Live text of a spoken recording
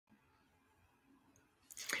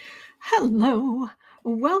Hello,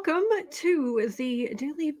 welcome to the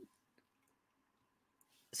daily.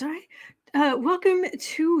 Welcome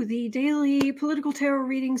to the daily political tarot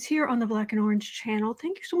readings here on the Black and Orange channel.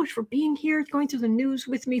 Thank you so much for being here, going through the news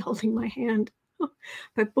with me, holding my hand.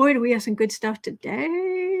 But boy, do we have some good stuff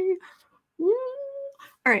today. Woo.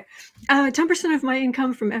 All right, 10% of my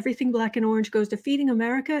income from everything Black and Orange goes to Feeding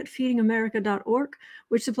America at feedingamerica.org,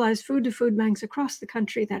 which supplies food to food banks across the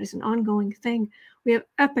country. That is an ongoing thing. We have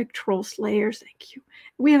epic troll slayers. Thank you.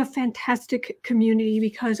 We have a fantastic community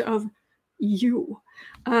because of you.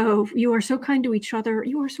 You are so kind to each other.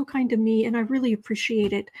 You are so kind to me, and I really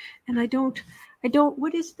appreciate it. And I don't,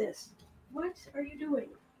 what is this? What are you doing?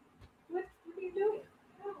 What are you doing?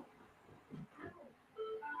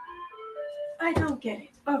 I don't get it.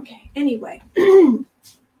 Okay. Anyway,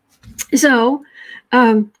 so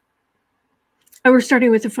we're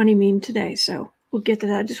starting with a funny meme today, so we'll get to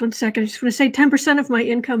that. Just 1 second. I just want to say 10% of my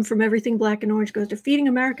income from everything Black and Orange goes to Feeding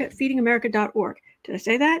America at feedingamerica.org. Did I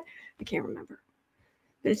say that? I can't remember,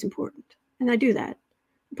 but it's important, and I do that.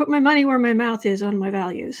 I put my money where my mouth is on my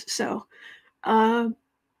values. So, yeah.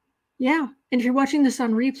 And if you're watching this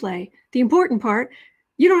on replay, the important part.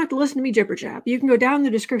 You don't have to listen to me jibber jab. You can go down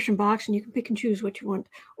the description box and you can pick and choose what you want,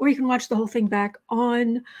 or you can watch the whole thing back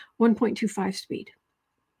on 1.25 speed.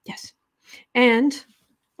 Yes. And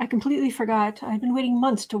I completely forgot. I've been waiting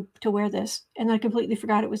months to wear this, and I completely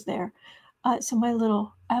forgot it was there. So I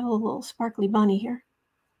have a little sparkly bunny here.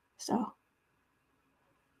 So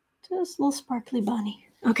just a little sparkly bunny.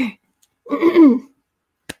 Okay.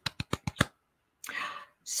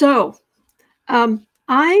 So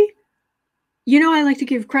I like to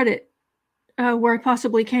give credit where I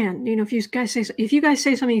possibly can. If you guys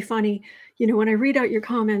say something funny, when I read out your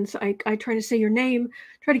comments, I try to say your name,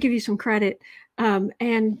 try to give you some credit.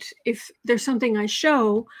 And if there's something I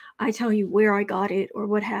show, I tell you where I got it or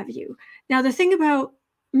what have you. Now, the thing about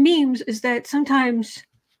memes is that sometimes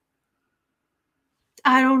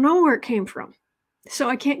I don't know where it came from, so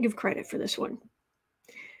I can't give credit for this one.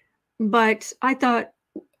 But I thought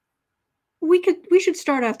we should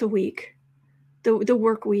start out the week. The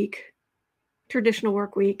work week, traditional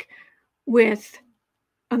work week, with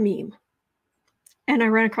a meme. And I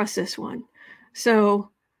ran across this one. So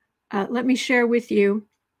let me share with you.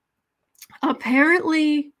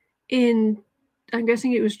 Apparently I'm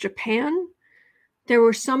guessing it was Japan, there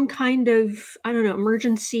was some kind of, I don't know,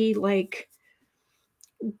 emergency, like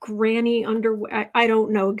granny underwear. I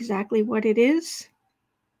don't know exactly what it is.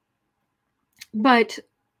 But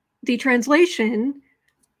the translation...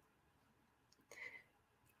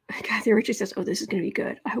 Kathy Richie says, oh, this is going to be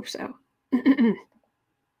good. I hope so.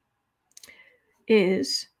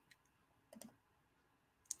 Is,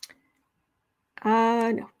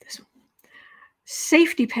 no, this one.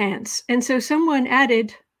 Safety pants. And so someone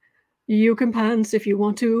added, you can pants if you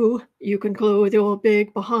want to. You can clothe your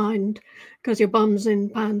big behind because your bum's in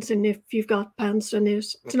pants. And if you've got pants in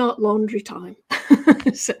this, it's not laundry time.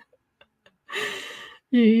 So,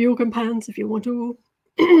 you can pants if you want to.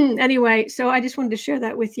 Anyway, so I just wanted to share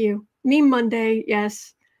that with you. Meme Monday,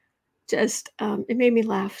 yes. Just, it made me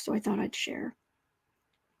laugh, so I thought I'd share.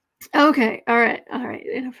 Okay, all right.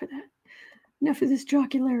 Enough of that. Enough of this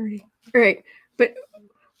jocularity. All right, but,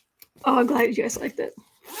 oh, I'm glad you guys liked it.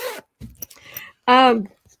 I'm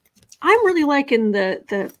really liking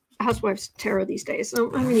the Housewives Tarot these days,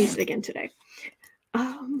 so I'm going to use it again today.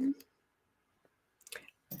 I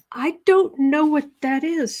don't know what that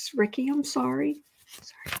is, Ricky. I'm sorry.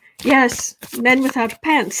 Yes, men without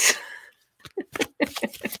pants.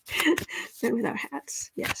 Men without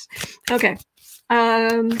hats. Yes. Okay.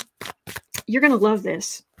 You're gonna love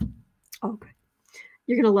this. Okay.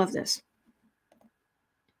 You're gonna love this.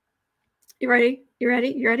 You ready? You ready?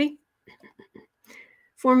 You ready?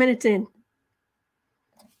 4 minutes in.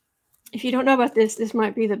 If you don't know about this, this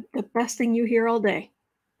might be the best thing you hear all day.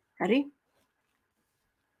 Ready?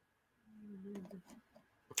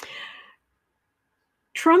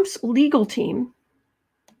 Trump's legal team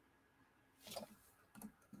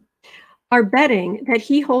are betting that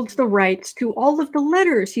he holds the rights to all of the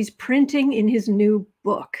letters he's printing in his new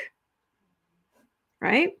book.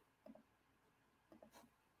 Right?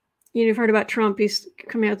 You've heard about Trump. He's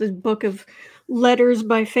coming out with this book of letters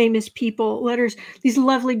by famous people. Letters, these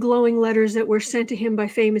lovely glowing letters that were sent to him by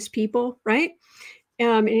famous people, right?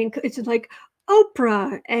 And it's like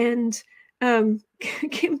Oprah and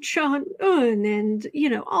Kim Jong Un and,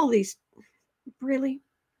 all these. Really?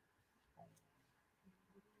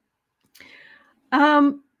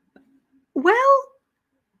 Well,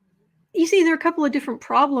 you see, there are a couple of different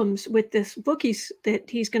problems with this book that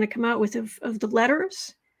he's going to come out with of the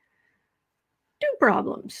letters. 2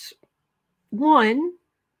 problems. one,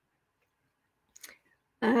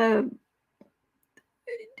 it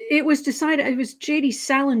was decided, it was J.D.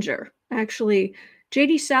 Salinger, actually.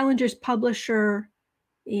 J.D. Salinger's publisher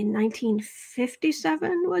in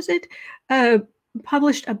 1957, was it?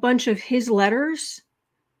 Published a bunch of his letters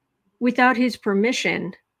without his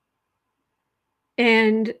permission.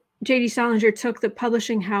 And J.D. Salinger took the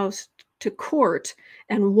publishing house to court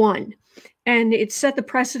and won. And it set the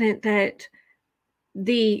precedent that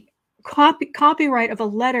the copyright of a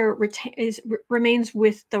letter remains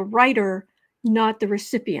with the writer, not the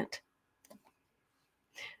recipient.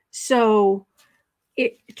 So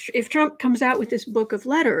if Trump comes out with this book of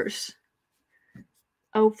letters,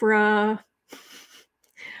 Oprah,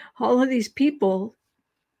 all of these people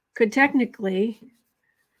could technically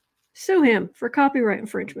sue him for copyright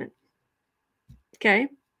infringement. Okay?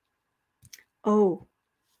 Oh,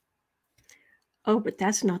 but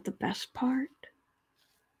that's not the best part.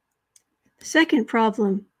 The second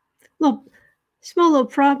problem, small little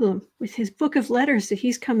problem with his book of letters that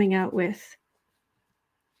he's coming out with.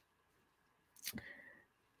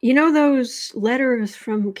 You know those letters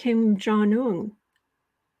from Kim Jong Un?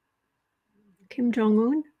 Kim Jong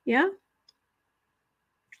Un, yeah?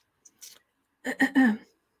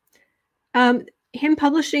 Him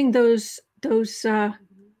publishing those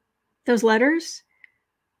letters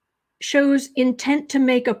shows intent to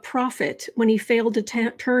make a profit when he failed to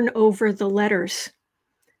turn over the letters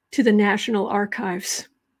to the National Archives.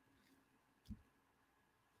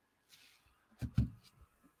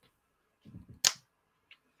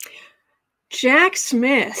 Jack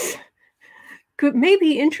Smith may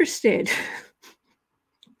be interested.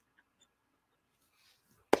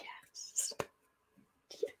 Yes.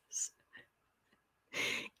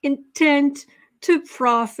 Intent to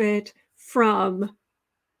profit from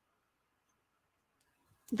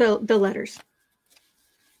the letters.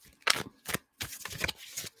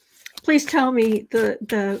 Please tell me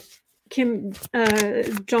the Kim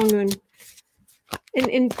Jong Un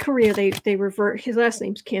in Korea they revert. His last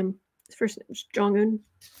name's Kim. His first name's Jong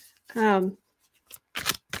Un.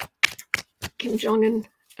 Kim Jong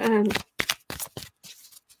Un.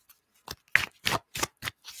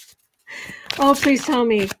 Oh, please tell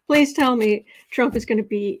me Trump is going to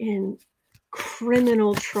be in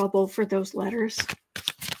criminal trouble for those letters.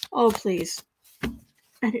 Oh, please.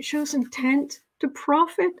 And it shows intent to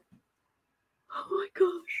profit. Oh my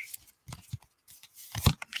gosh.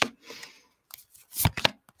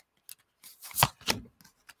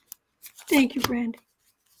 Thank you, Brandy.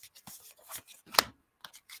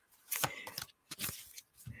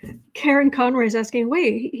 Karen Conroy is asking,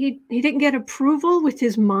 wait, he didn't get approval with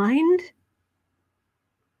his mind?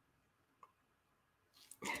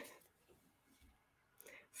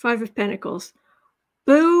 Five of Pentacles.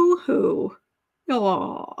 Boo-hoo.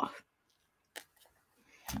 Aww.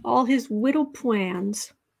 All his whittle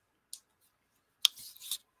plans.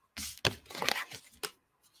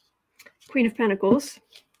 Queen of Pentacles.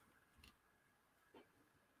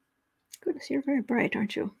 Goodness, you're very bright,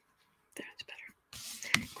 aren't you? That's better.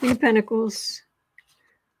 Queen of Pentacles.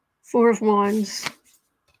 Four of Wands.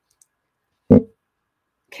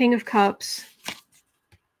 King of Cups.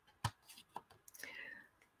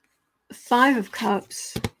 Five of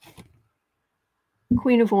Cups.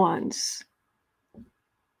 Queen of Wands.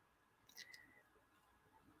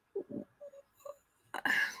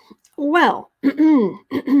 Well,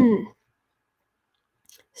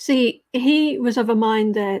 see, he was of a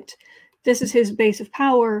mind that this is his base of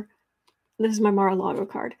power. This is my Mar-a-Lago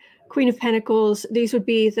card. Queen of Pentacles. These would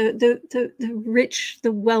be the rich,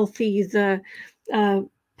 the wealthy. The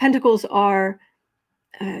Pentacles are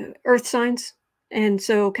earth signs. And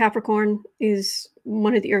so Capricorn is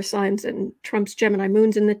one of the earth signs, and Trump's Gemini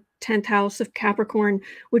moon's in the 10th house of Capricorn,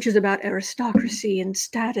 which is about aristocracy and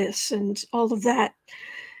status and all of that.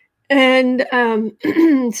 And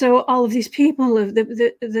so all of these people of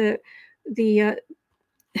the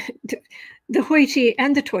hoity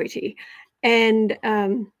and the toity, and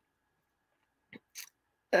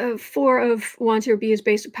Four of Wands here would be his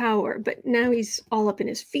base of power, but now he's all up in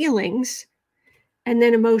his feelings. And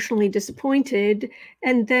then emotionally disappointed,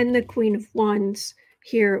 and then the Queen of Wands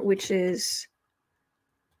here, which is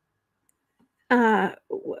what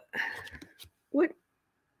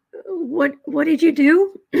did you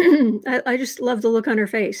do? I just love the look on her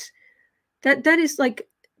face. That is like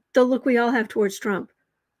the look we all have towards Trump.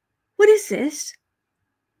 What is this?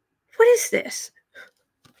 What is this?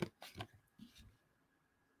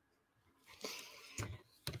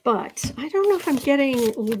 But I don't know if I'm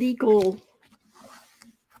getting legal.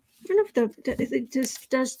 I don't know if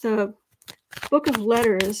does the book of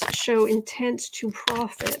letters show intent to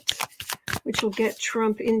profit. which will get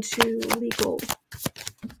Trump into legal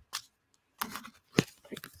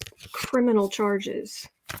criminal charges.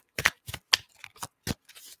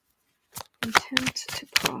 Intent to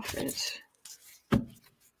profit.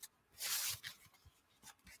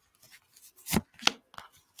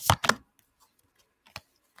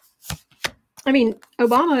 I mean,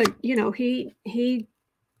 Obama, you know, he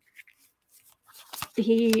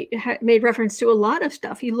made reference to a lot of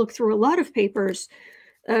stuff. He looked through a lot of papers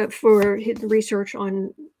for his research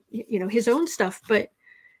on, you know, his own stuff, but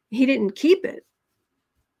he didn't keep it.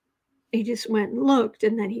 He just went and looked,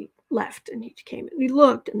 and then he left, and he came and he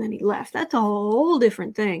looked, and then he left. That's a whole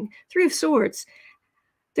different thing. Three of Swords.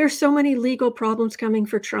 There's so many legal problems coming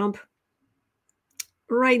for Trump.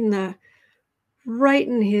 Right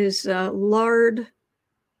in his lard-based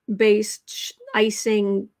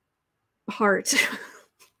icing heart.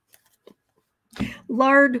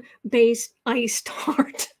 Lard-based iced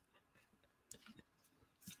heart.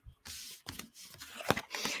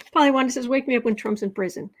 Polly Wanda says, "Wake me up when Trump's in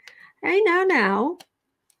prison." Hey, now.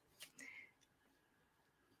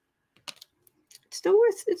 It's still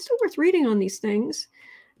worth reading on these things.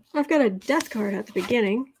 I've got a death card at the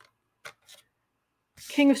beginning.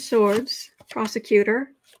 King of Swords,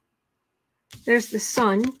 prosecutor. There's the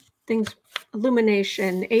Sun, things,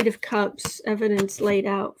 illumination, Eight of Cups, evidence laid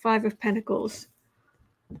out, Five of Pentacles.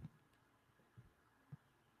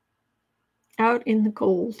 Out in the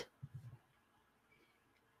cold.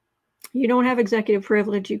 You don't have executive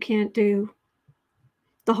privilege. You can't do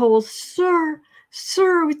the whole, sir,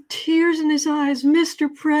 with tears in his eyes,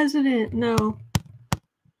 Mr. President. No,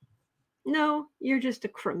 you're just a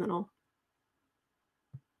criminal.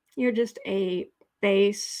 You're just a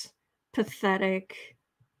base, pathetic,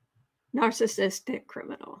 narcissistic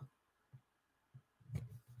criminal.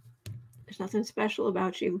 There's nothing special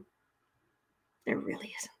about you. There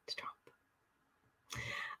really isn't,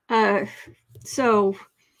 Trump. So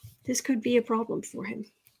this could be a problem for him.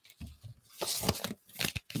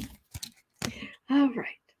 All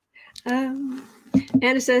right.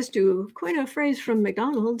 Anna says, to coin a phrase from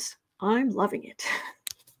McDonald's, I'm loving it.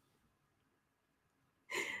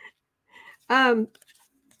 Who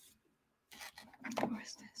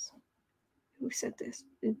is this? Who said this?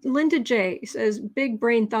 Linda J says, big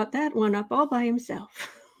brain thought that one up all by himself.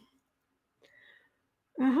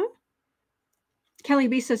 Kelly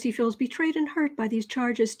B says he feels betrayed and hurt by these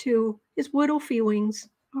charges too. His widow feelings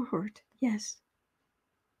are hurt. Yes.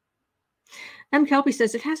 M. Kelpie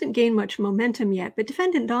says it hasn't gained much momentum yet, but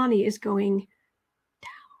Defendant Donnie is going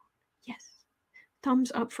down. Yes.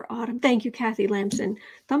 Thumbs up for Autumn. Thank you, Kathy Lamson.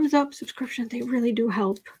 Thumbs up, subscription. They really do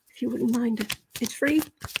help. If you wouldn't mind it. It's free.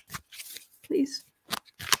 Please.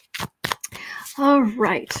 All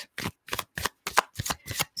right.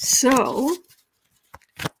 So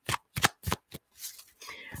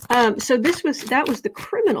that was the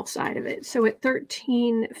criminal side of it. So at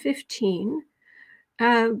 13:15,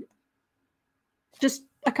 just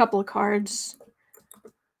a couple of cards.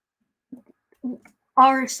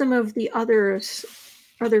 Are some of the other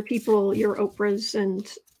people, your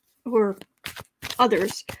Oprahs or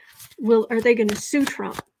others, are they going to sue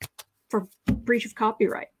Trump for breach of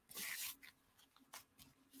copyright?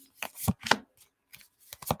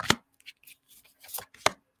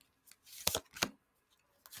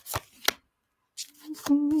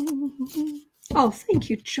 Oh, thank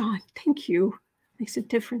you, John. Thank you. Makes a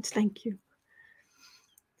difference. Thank you.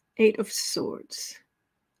 Eight of Swords.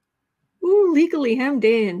 Ooh, legally hemmed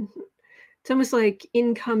in. It's almost like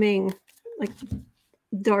incoming, like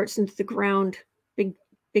darts into the ground,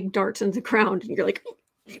 big darts into the ground, and you're like,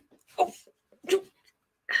 oh.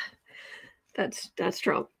 That's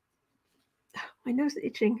Trump. My nose is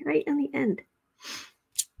itching right on the end.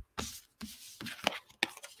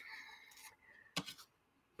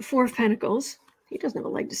 Four of Pentacles. He doesn't have a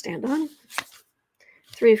leg to stand on.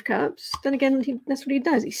 Three of Cups. Then again, that's what he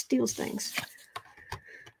does. He steals things.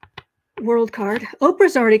 World card.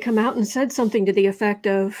 Oprah's already come out and said something to the effect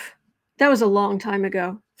of, that was a long time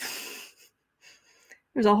ago.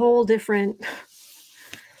 There's a whole different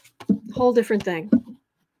thing.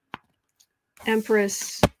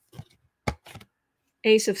 Empress.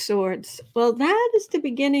 Ace of Swords. Well, that is the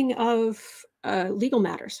beginning of legal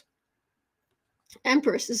matters.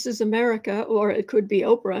 Empress, this is America, or it could be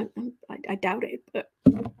Oprah. I doubt it, but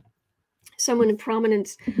someone in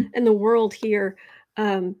prominence in the world here.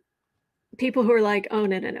 People who are like, oh,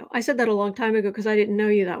 no. I said that a long time ago because I didn't know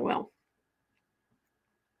you that well.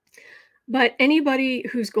 But anybody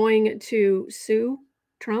who's going to sue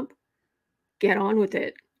Trump, get on with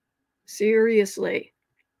it. Seriously.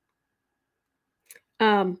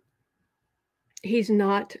 he's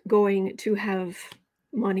not going to have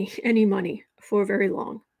any money for very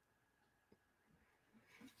long.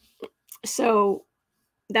 So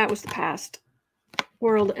that was the past.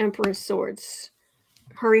 World Emperor's Swords.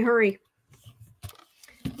 Hurry, hurry.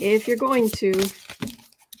 If you're going to, go.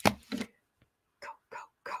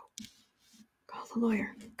 Call the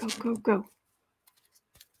lawyer. Go.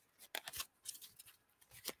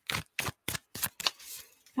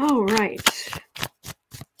 All right.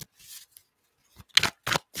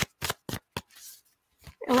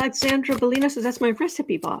 Alexandra Bellina says, that's my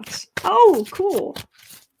recipe box. Oh, cool.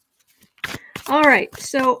 All right.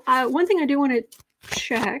 So one thing I do want to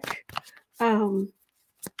check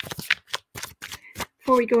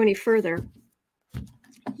before we go any further,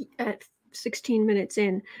 at 16 minutes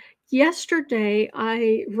in, yesterday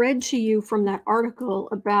I read to you from that article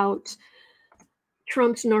about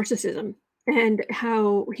Trump's narcissism and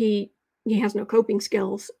how he has no coping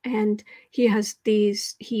skills, and he has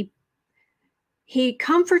these, he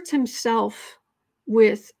comforts himself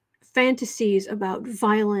with fantasies about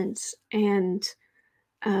violence and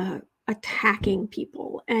attacking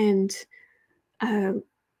people and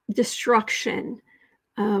destruction.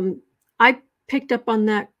 I picked up on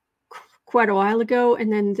that quite a while ago,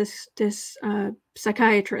 and then this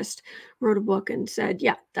psychiatrist wrote a book and said,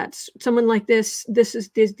 yeah, that's someone like this.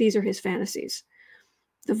 These are his fantasies.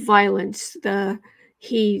 The violence, that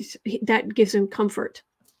gives him comfort.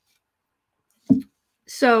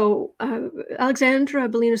 So Alexandra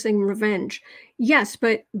Bellina saying revenge. Yes,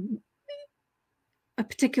 but a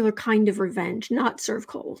particular kind of revenge, not serve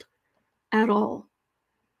cold at all.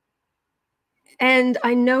 And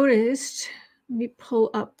I noticed, let me pull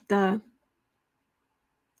up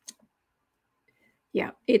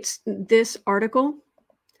it's this article,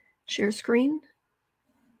 share screen.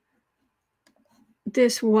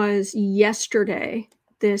 This was yesterday.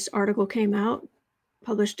 This article came out,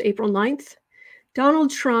 published April 9th.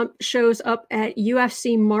 Donald Trump shows up at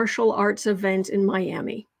UFC martial arts event in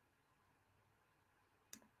Miami.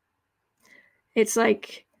 It's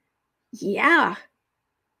like, yeah.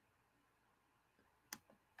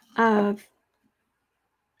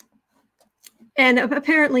 And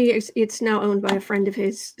apparently it's now owned by a friend of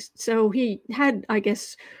his. So he had, I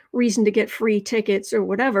guess, reason to get free tickets or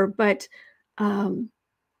whatever. But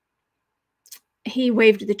he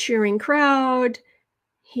waved the cheering crowd.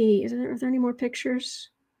 Are there any more pictures?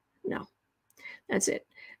 No, that's it.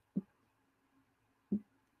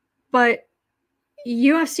 But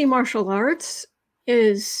UFC martial arts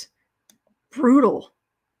is brutal.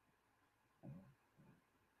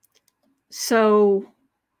 So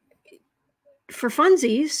for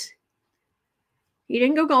funsies, he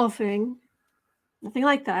didn't go golfing, nothing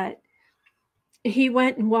like that. He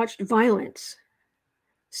went and watched violence.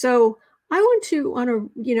 So I want to, on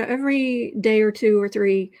every day or two or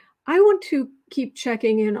three, I want to keep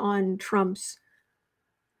checking in on Trump's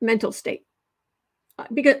mental state,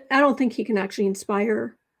 because I don't think he can actually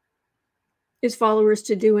inspire his followers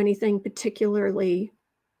to do anything particularly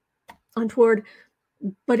untoward,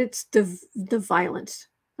 but it's the violence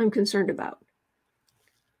I'm concerned about.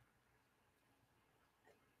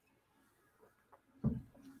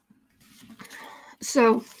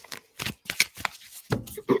 So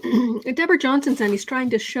Deborah Johnson said he's trying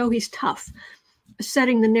to show he's tough,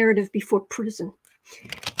 setting the narrative before prison.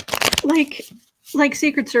 Like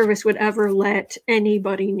Secret Service would ever let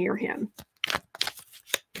anybody near him.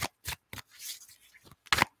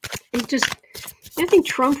 I think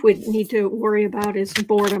Trump would need to worry about his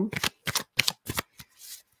boredom.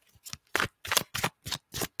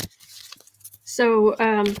 So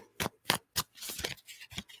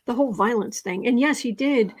the whole violence thing. And yes, he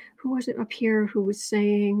did. Who was it up here who was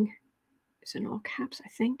saying, it's in all caps, I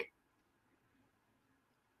think.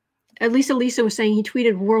 At least Elisa was saying he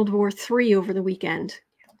tweeted World War III over the weekend.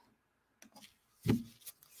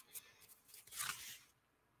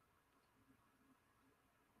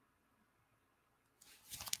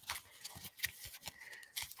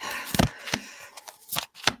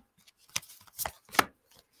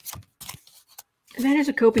 That is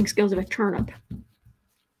a coping skills of a turnip.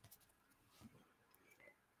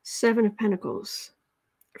 7 of Pentacles.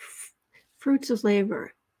 Fruits of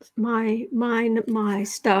labor. Mine, my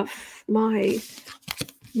stuff, my.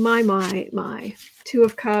 2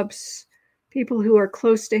 of Cups. People who are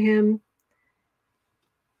close to him.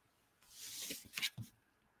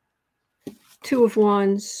 2 of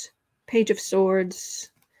Wands. Page of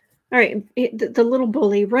Swords. All right, the little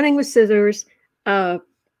bully running with scissors,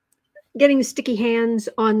 getting the sticky hands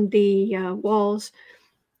on the walls.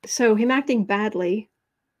 So him acting badly.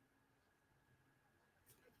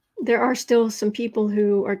 there are still some people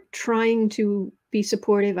who are trying to be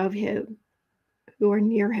supportive of him, who are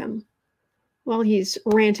near him while he's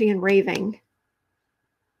ranting and raving.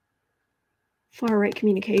 Far-right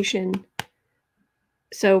communication.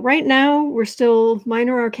 So right now, we're still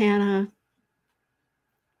minor arcana.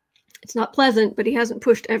 It's not pleasant, but he hasn't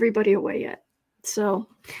pushed everybody away yet. So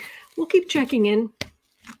we'll keep checking in.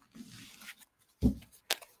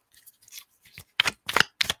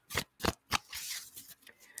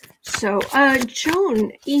 So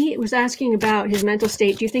Joan, he was asking about his mental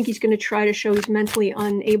state. Do you think he's going to try to show he's mentally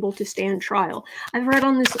unable to stand trial? I've read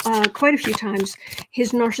on this quite a few times.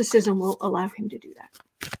 His narcissism will allow him to do that.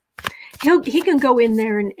 He can go in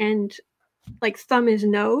there and like thumb his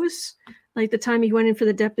nose. Like the time he went in for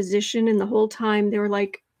the deposition, and the whole time they were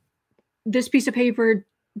like, this piece of paper,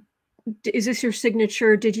 is this your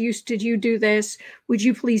signature? Did you do this? Would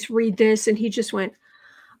you please read this? And he just went,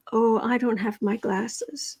 oh, I don't have my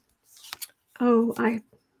glasses. Oh, I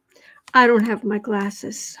don't have my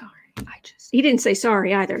glasses. Sorry. He didn't say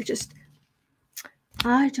sorry either. Just,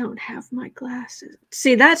 I don't have my glasses.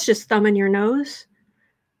 See, that's just thumbing your nose.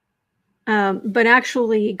 But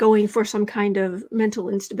actually going for some kind of mental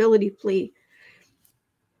instability plea.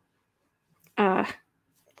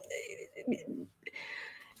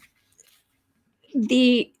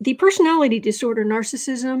 The personality disorder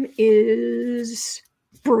narcissism is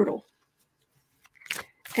brutal.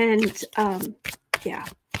 And yeah.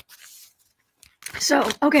 So,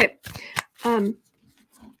 okay. I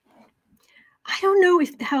don't know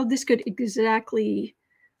how this could exactly,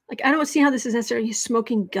 like, I don't see how this is necessarily a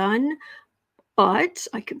smoking gun, but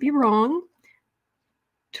I could be wrong.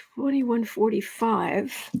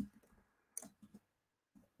 2145.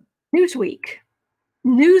 Newsweek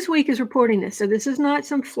is reporting this. So this is not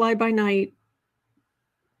some fly-by-night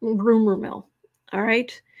rumor mill. All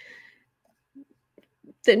right.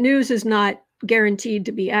 The news is not guaranteed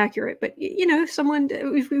to be accurate, but you know, someone,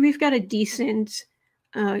 we've got a decent,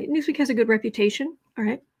 Newsweek has a good reputation. All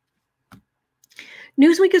right.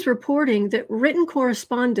 Newsweek is reporting that written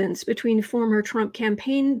correspondence between former Trump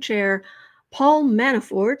campaign chair Paul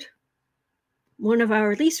Manafort, one of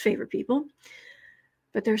our least favorite people,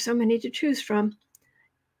 but there's so many to choose from,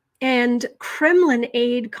 and Kremlin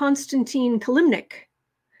aide Konstantin Kilimnik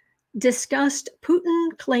discussed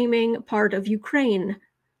Putin claiming part of Ukraine,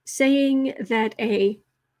 saying that a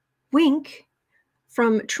wink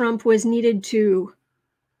from Trump was needed to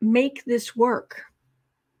make this work.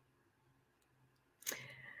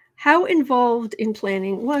 How involved in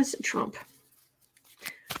planning was Trump?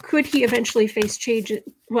 Could he eventually face changes?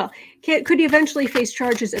 Well, could he eventually face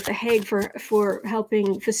charges at The Hague for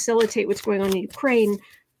helping facilitate what's going on in Ukraine?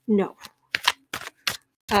 No.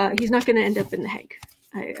 He's not going to end up in The Hague.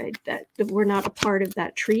 That we're not a part of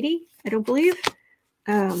that treaty, I don't believe.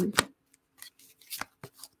 Death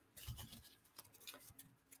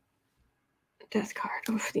card.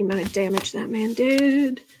 Oh, the amount of damage that man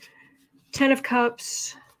did. 10 of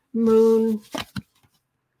Cups. Moon,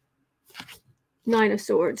 9 of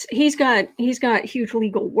Swords. He's got huge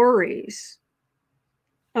legal worries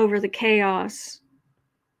over the chaos,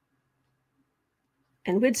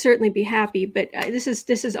 and would certainly be happy. But this is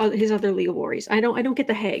his other legal worries. I don't get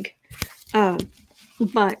The Hague,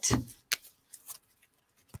 but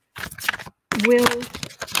will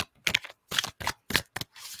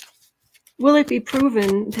it be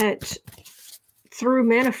proven that through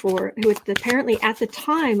Manafort, who apparently at the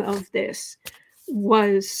time of this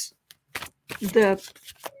was the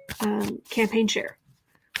campaign chair,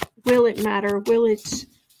 will it matter? Will it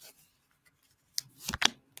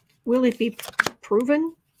be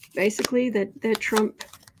proven, basically, that Trump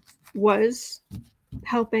was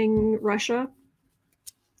helping Russia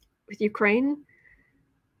with Ukraine?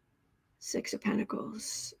 6 of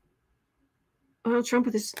Pentacles. Well, Trump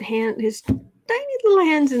with his tiny little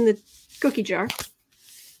hands in the cookie jar.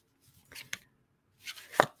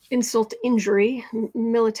 Insult to injury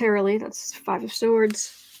militarily. That's 5 of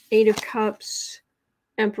Swords. 8 of Cups.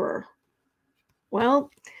 Emperor.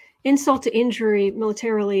 Well, insult to injury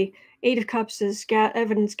militarily. 8 of Cups is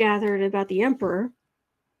evidence gathered about the Emperor.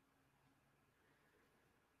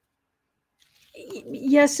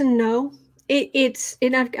 Yes and no. It's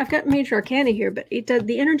and I've got major arcana here, but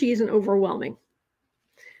the energy isn't overwhelming.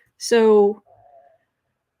 So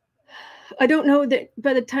I don't know that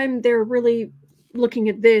by the time they're really looking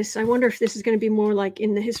at this, I wonder if this is going to be more like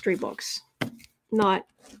in the history books, not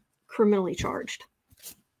criminally charged.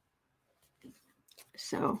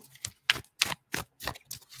 So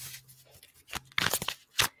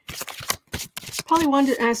Polly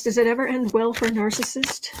wanted to ask, does it ever end well for a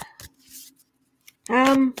narcissist?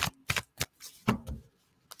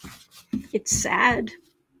 It's sad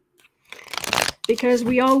because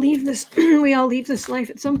we all leave this we all leave this life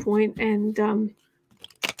at some point, and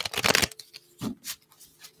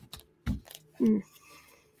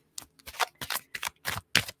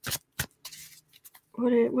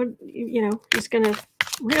what you know, he's gonna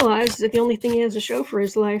realize that the only thing he has to show for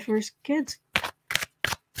his life are his kids,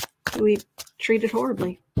 who he treated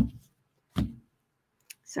horribly.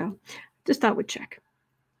 So just thought we'd check.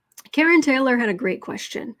 Karen Taylor had a great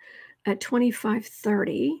question at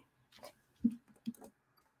 2530.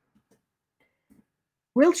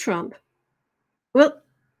 Will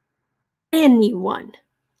anyone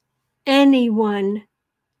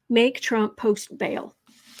make Trump post bail?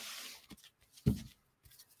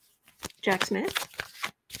 Jack Smith?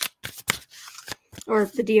 Or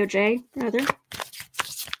the DOJ, rather?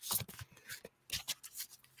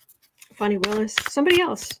 Fonnie Willis? Somebody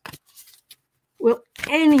else? Will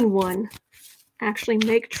anyone actually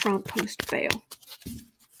make Trump post bail?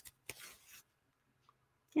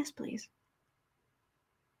 Yes, please.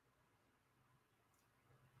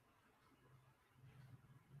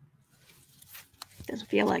 Doesn't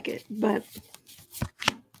feel like it, but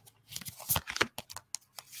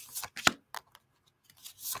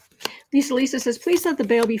Lisa says, please let the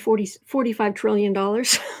bail be $45 trillion.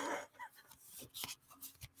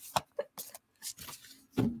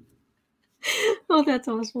 Oh, that's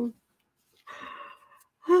awesome.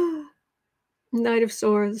 Knight of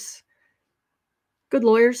Swords. Good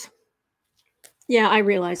lawyers. Yeah, I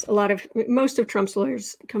realize most of Trump's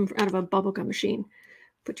lawyers come out of a bubblegum machine.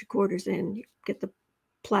 Put your quarters in, you get the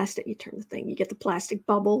plastic, you turn the thing, you get the plastic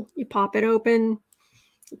bubble, you pop it open,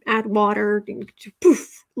 add water,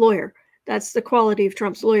 poof, lawyer. That's the quality of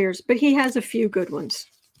Trump's lawyers, but he has a few good ones.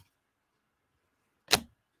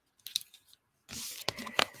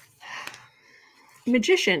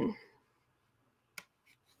 Magician.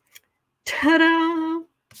 Ta-da!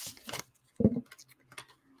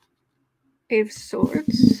 Eight of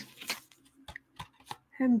Swords.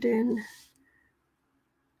 Hemmed in.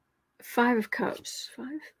 Five of Cups.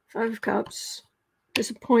 Five of Cups.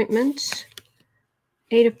 Disappointment.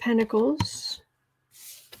 Eight of Pentacles.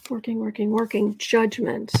 Working.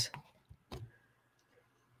 Judgment.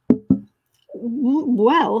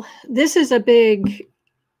 Well, this is a big,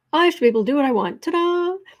 I should be able to do what I want.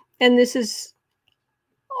 Ta-da! And this is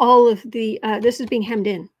all of the, this is being hemmed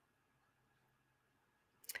in.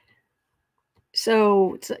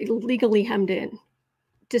 So it's legally hemmed in.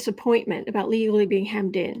 Disappointment about legally being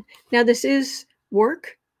hemmed in. Now, this is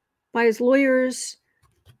work by his lawyers,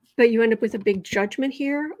 but you end up with a big judgment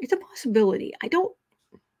here. It's a possibility. I don't,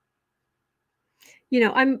 you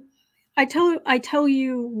know, I tell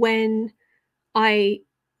you when the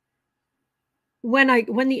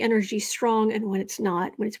energy's strong and when it's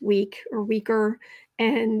not, when it's weak or weaker.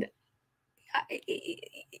 And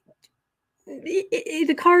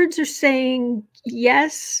the cards are saying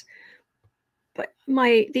yes, but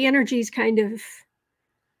the energy's kind of,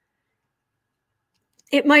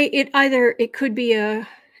 it could be a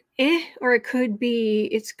or it could be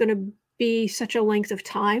it's going to be such a length of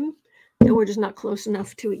time that we're just not close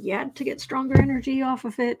enough to it yet to get stronger energy off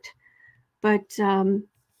of it. But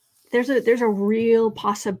there's a real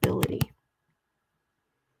possibility.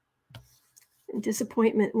 And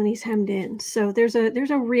disappointment when he's hemmed in. So there's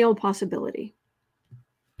a real possibility.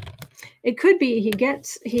 It could be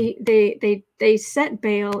they set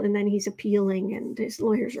bail and then he's appealing and his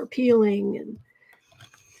lawyers are appealing, and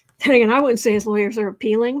then again, I wouldn't say his lawyers are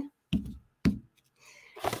appealing.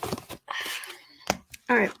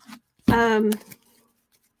 All right.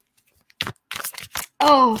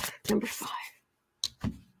 Oh, number 5.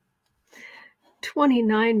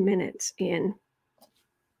 29 minutes in.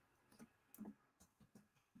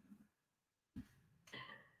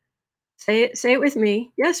 Say it with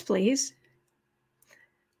me. Yes, please.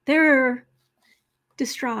 There are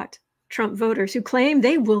distraught Trump voters who claim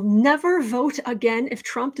they will never vote again if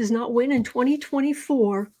Trump does not win in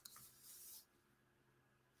 2024.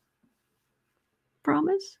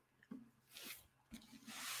 Promise?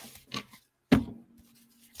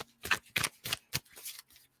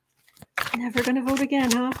 Never gonna vote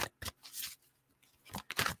again, huh?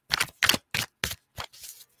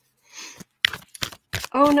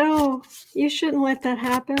 Oh no, you shouldn't let that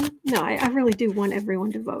happen. No, I really do want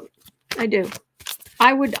everyone to vote. I do.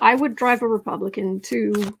 I would drive a Republican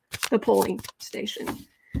to the polling station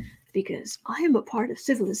because I am a part of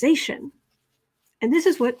civilization. And this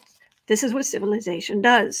is what civilization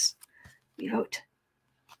does. We vote.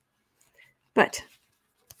 But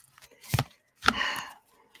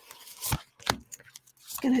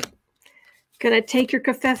gonna take your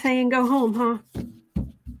covfefe and go home, huh?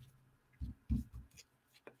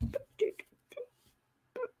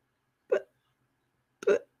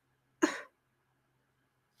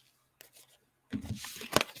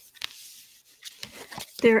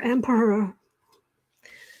 their emperor.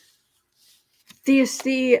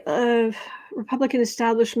 The Republican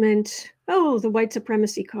establishment. Oh, the white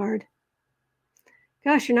supremacy card.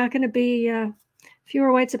 Gosh, you're not going to be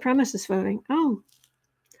fewer white supremacists voting. Oh,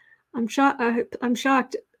 I'm shocked. I'm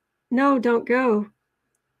shocked. No, don't go.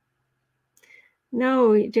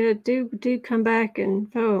 No, do come back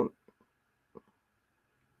and vote.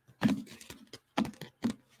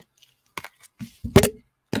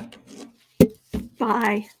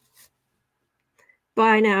 Bye.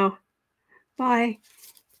 Bye now. Bye.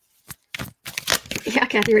 Yeah,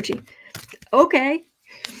 Kathy Ritchie. Okay.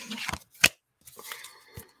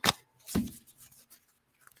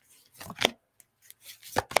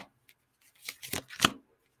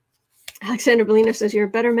 Alexander Bellino says, you're a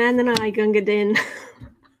better man than I, Gunga Din.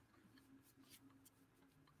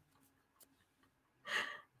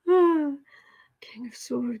 King of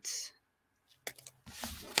Swords.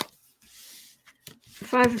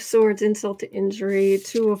 Five of Swords, insult to injury.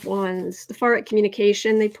 Two of Wands. The far right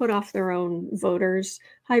communication. They put off their own voters.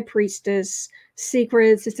 High Priestess.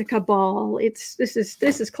 Secrets. It's a cabal. This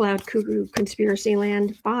is cloud cuckoo conspiracy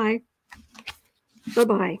land. Bye.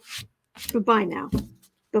 Bye-bye. Bye-bye now.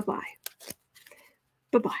 Bye-bye.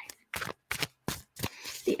 Bye-bye.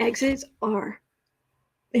 The exits are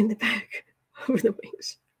in the back over the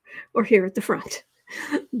wings or here at the front.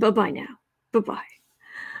 Bye-bye now. Bye-bye.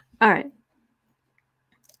 All right.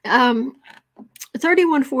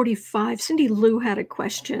 3145. Cindy Lou had a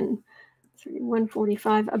question.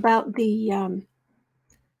 3145 about the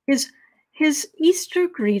his Easter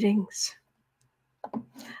greetings.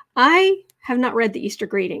 I have not read the Easter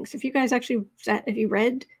greetings. If you guys actually, if you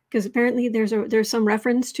read, because apparently there's some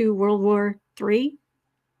reference to World War III.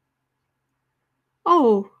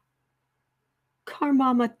 Oh,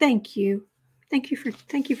 Carmama, thank you for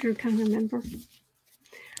becoming a member.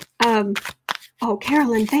 Oh,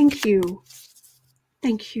 Carolyn, thank you.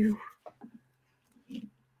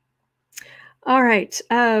 All right.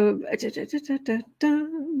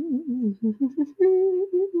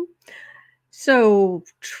 So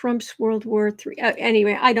Trump's World War III.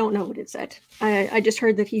 Anyway, I don't know what it said. I just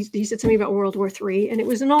heard that he said something about World War III, and it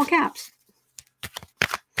was in all caps.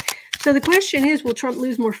 So the question is, will Trump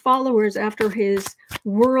lose more followers after his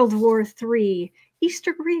World War III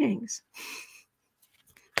Easter greetings?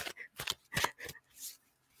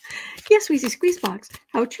 Yes, Weezy Squeezebox.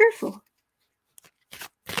 How cheerful.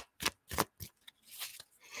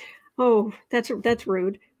 Oh, that's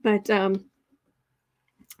rude. But I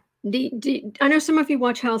know some of you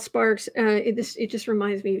watch Hal Sparks. It just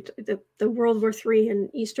reminds me the World War III and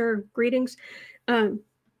Easter greetings.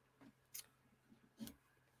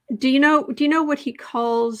 Do you know what he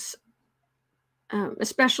calls,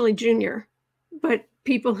 especially Junior, but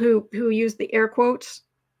people who use the air quotes?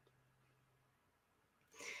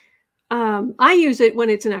 I use it when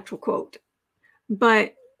it's an actual quote,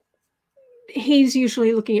 but he's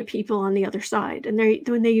usually looking at people on the other side, and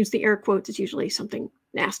when they use the air quotes, it's usually something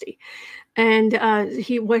nasty. And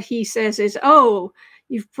what he says is, "Oh,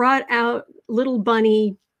 you've brought out little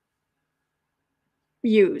bunny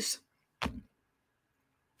ewes."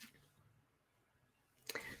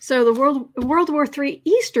 So the World War III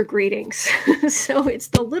Easter greetings. So it's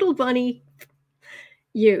the little bunny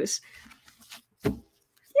ewes.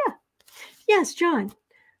 Yeah. Yes, John.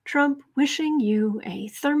 Trump wishing you a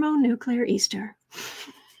thermonuclear Easter.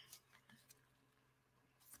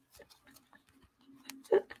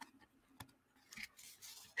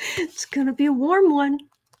 It's going to be a warm one.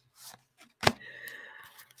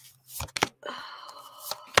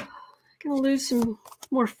 Going to lose some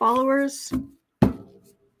more followers.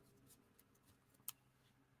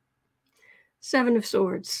 Seven of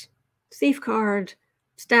Swords. Thief card.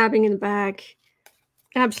 Stabbing in the back.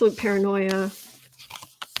 Absolute paranoia.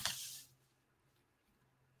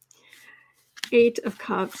 Eight of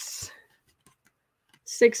Cups.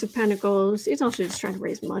 Six of Pentacles. He's also just trying to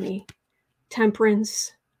raise money.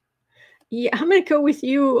 Temperance. Yeah, I'm going to go with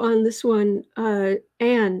you on this one. Anne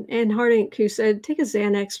Hardink, who said, take a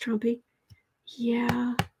Xanax, Trumpy.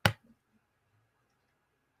 Yeah.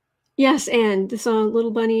 Yes, Anne. The song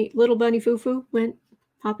Little Bunny Foo-Foo went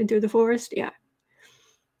hopping through the forest. Yeah.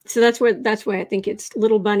 So that's why I think it's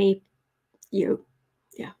Little Bunny you.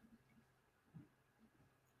 Yeah.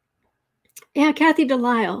 Yeah, Kathy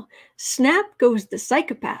Delisle. Snap goes the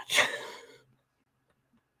psychopath.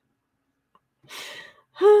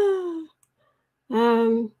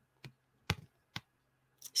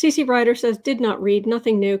 CC Ryder says, did not read,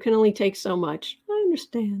 nothing new, can only take so much. I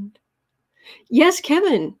understand. Yes,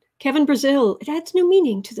 Kevin Brazil. It adds new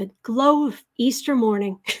meaning to the glow of Easter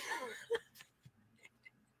morning.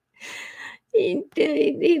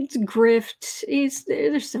 It's grift.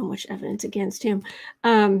 There's so much evidence against him.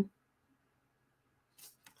 The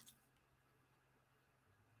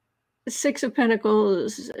Six of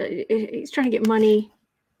Pentacles. He's trying to get money.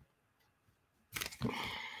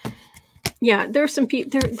 Yeah, there's some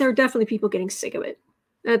people. There are definitely people getting sick of it.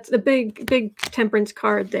 That's the big temperance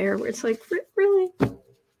card there, where it's like, really,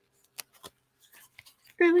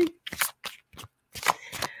 really.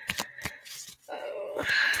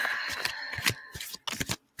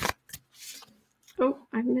 Oh,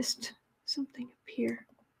 I missed something up here.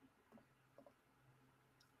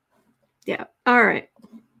 Yeah. All right.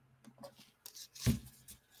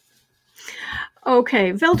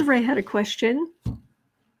 Okay, Velda Rae had a question.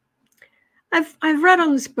 I've read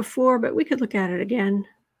on this before, but we could look at it again.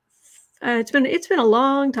 It's been a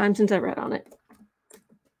long time since I read on it.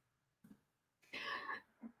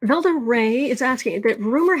 Velda Rae is asking that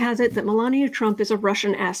rumor has it that Melania Trump is a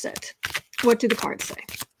Russian asset. What do the cards say?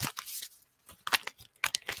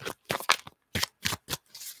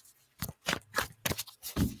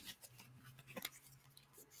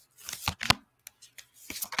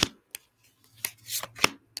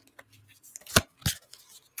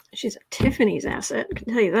 She's a Tiffany's asset, I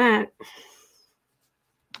can tell you that.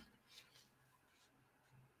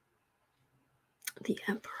 The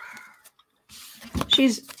Emperor.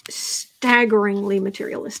 She's staggeringly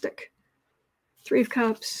materialistic. 3 of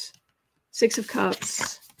Cups, 6 of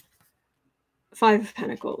Cups, 5 of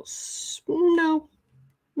Pentacles. No,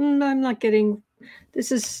 I'm not getting.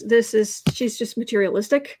 This is. She's just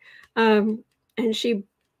materialistic, and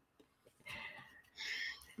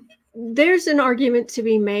there's an argument to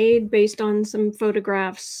be made based on some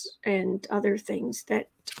photographs and other things that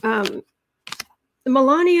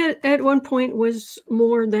Melania at one point was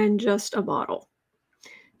more than just a model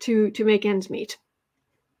to make ends meet.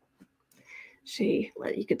 You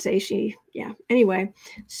could say yeah. Anyway,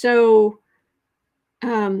 so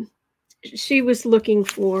she was looking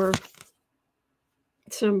for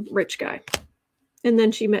some rich guy, and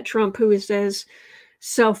then she met Trump, who is as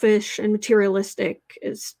selfish and materialistic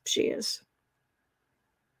as she is.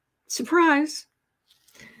 Surprise.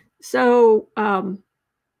 So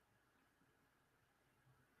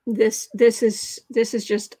this is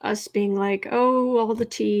just us being like, oh, all the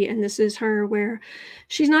tea, and this is her where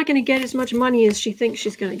she's not going to get as much money as she thinks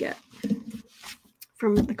she's going to get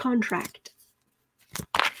from the contract.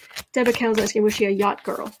 Deborah Kell's asking, was she a yacht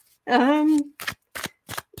girl?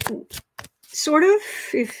 Sort of,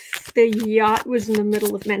 if the yacht was in the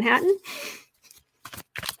middle of Manhattan.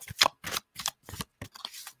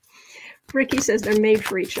 Ricky says they're made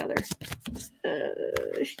for each other. Hello,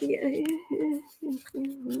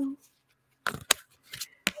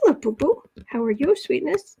 Poo Poo. How are you,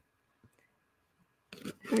 sweetness?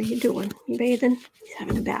 How are you doing? You bathing? He's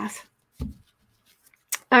having a bath.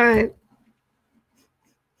 All right.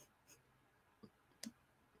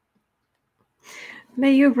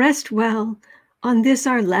 May you rest well on this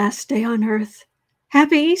our last day on earth.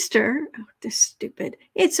 Happy Easter. Oh, this stupid.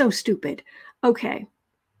 It's so stupid. Okay.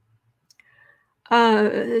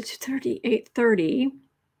 It's 38:30.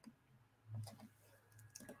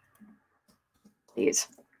 These.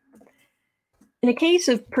 In a case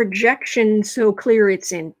of projection so clear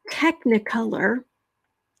it's in Technicolor,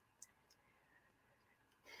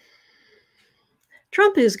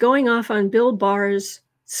 Trump is going off on Bill Barr's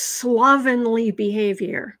slovenly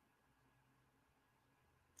behavior.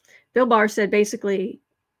 Bill Barr said basically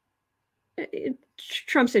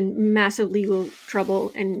Trump's in massive legal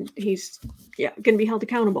trouble and he's going to be held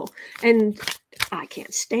accountable. And I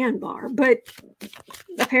can't stand Barr, but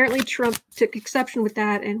apparently Trump took exception with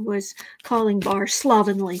that and was calling Barr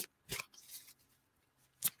slovenly.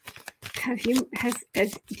 Do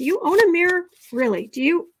you own a mirror? Really? Do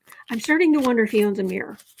you? I'm starting to wonder if he owns a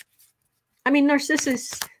mirror. I mean,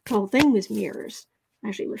 Narcissus, the whole thing was mirrors,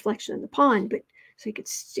 actually reflection in the pond, but so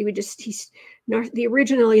the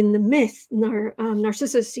originally in the myth,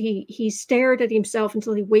 Narcissus, he stared at himself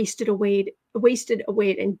until he wasted away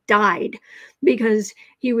and died because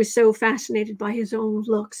he was so fascinated by his own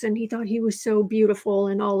looks and he thought he was so beautiful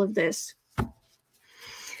and all of this.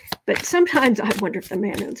 But sometimes I wonder if the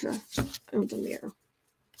man owns a mirror.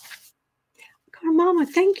 Mama,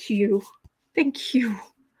 thank you. Thank you.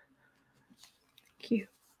 Thank you.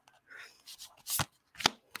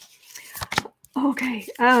 Okay.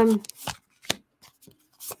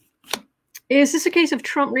 Is this a case of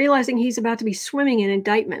Trump realizing he's about to be swimming in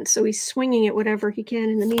indictments, so he's swinging at whatever he can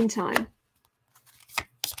in the meantime?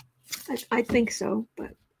 I think so,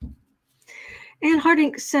 but... Ann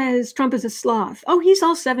Harding says Trump is a sloth. Oh, he's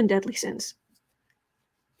all 7 deadly sins.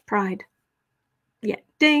 Pride. Yeah.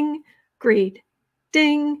 Ding. greed,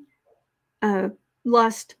 ding,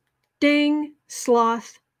 lust, ding,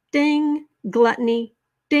 sloth, ding, gluttony,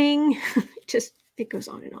 ding. Just, it goes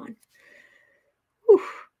on and on. Whew.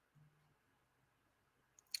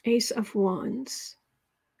 Ace of Wands.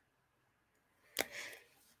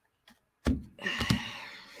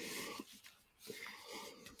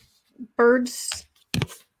 Birds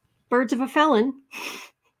of a felon.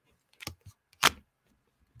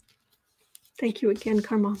 Thank you again,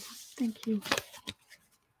 Karma. Thank you.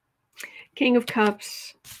 King of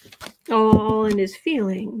Cups, all in his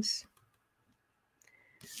feelings.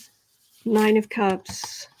 Nine of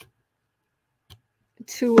Cups,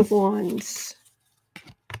 Two of Wands,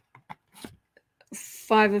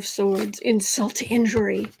 Five of Swords, insult to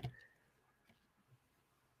injury.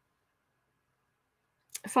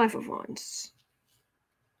 Five of Wands.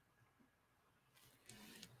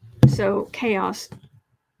 So chaos,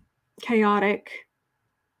 chaotic.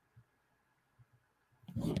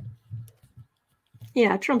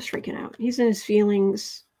 Yeah, Trump's freaking out. He's in his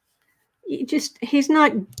feelings. He's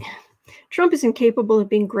not, Trump is incapable of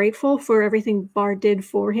being grateful for everything Barr did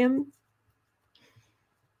for him.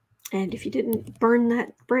 And if you didn't burn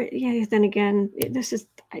that, yeah, then again, this is,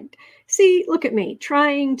 see, look at me,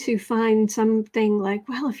 trying to find something like,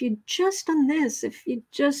 well, if you'd just done this, if you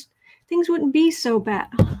just, things wouldn't be so bad.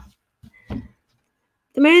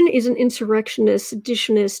 The man is an insurrectionist,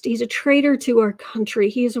 seditionist. He's a traitor to our country.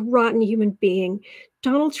 He is a rotten human being.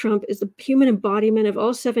 Donald Trump is the human embodiment of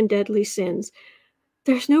all seven deadly sins.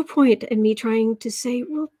 There's no point in me trying to say,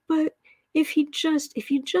 well, but if you just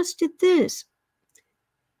did this.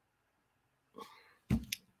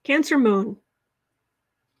 Cancer Moon.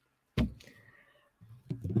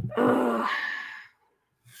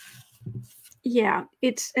 Yeah,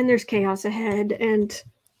 and there's chaos ahead, and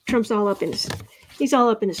Trump's all up in his, he's all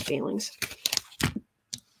up in his feelings.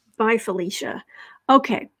 Bye, Felicia.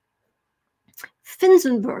 Okay.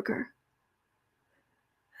 Finzenberger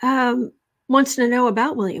wants to know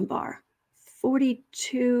about William Barr.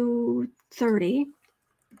 4230.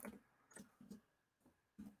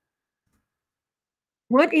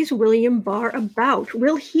 What is William Barr about?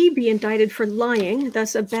 Will he be indicted for lying,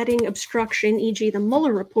 thus abetting obstruction, e.g. the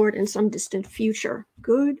Mueller report, in some distant future?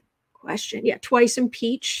 Good question. Yeah, twice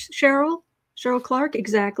impeached, Cheryl Clark,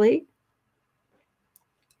 exactly.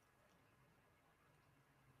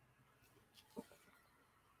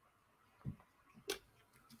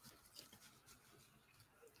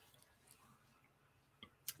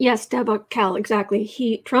 Yes, Debra Cal,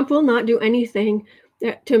 exactly. Trump will not do anything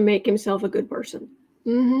to make himself a good person.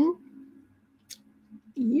 Mm-hmm.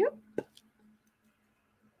 Yep.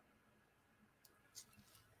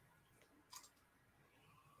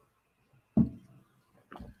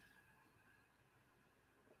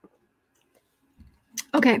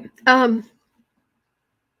 Okay.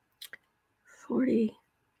 40.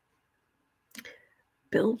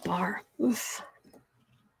 Bill Barr. Oof.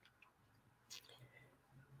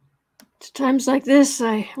 It's times like this,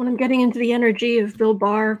 when I'm getting into the energy of Bill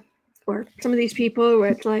Barr or some of these people where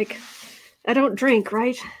it's like, I don't drink,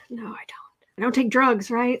 right? No, I don't. I don't take drugs,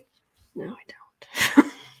 right? No, I don't.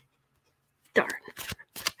 Darn.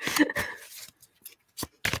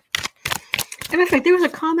 And in fact, there was a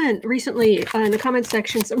comment recently in the comment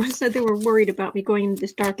section. Someone said they were worried about me going into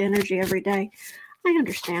this dark energy every day. I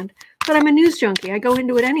understand, but I'm a news junkie. I go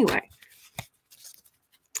into it anyway.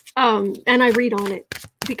 And I read on it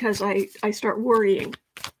because I start worrying.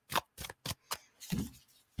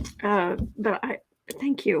 But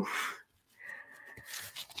thank you.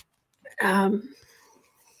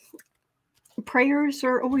 Prayers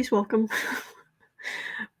are always welcome.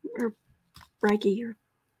 Or Reiki, or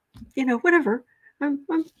whatever. I'm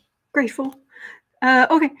grateful.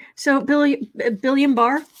 Okay, so William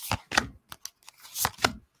Barr,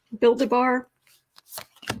 Build a Bar,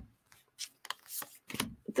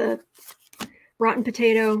 the rotten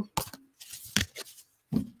potato,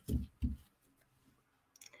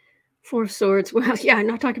 Four of Swords. Well, yeah, I'm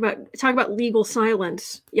not talking about legal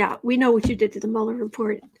silence. Yeah, we know what you did to the Mueller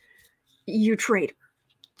report. You traitor.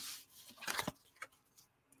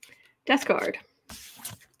 Death card.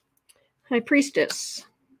 High Priestess.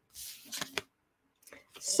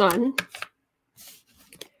 Sun.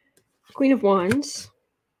 Queen of Wands.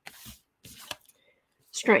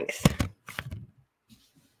 Strength.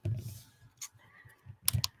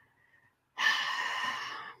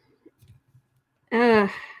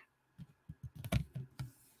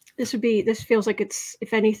 This feels like it's,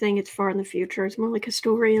 if anything, it's far in the future. It's more like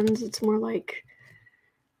historians. It's more like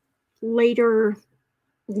later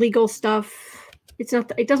legal stuff.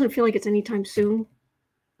 It doesn't feel like it's anytime soon,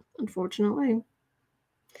 unfortunately.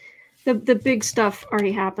 the big stuff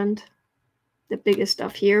already happened. The biggest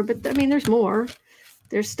stuff here, but I mean, there's more.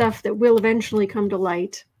 There's stuff that will eventually come to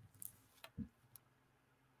light.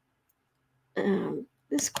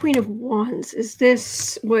 This Queen of Wands, is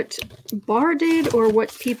this what Barr did or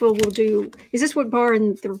what people will do? Is this what Barr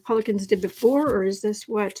and the Republicans did before, or is this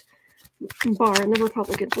what Barr and the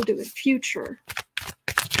Republicans will do in future?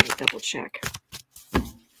 Let me double check.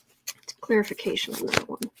 It's clarification on that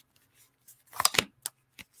one.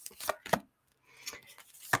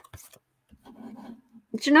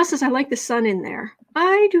 Janelle says, I like the sun in there.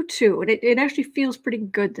 I do too. And it actually feels pretty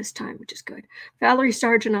good this time, which is good. Valerie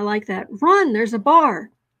Sargent, I like that. Run, there's a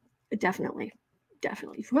bar. Definitely.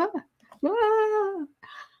 Definitely.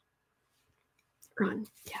 Run.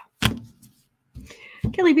 Yeah.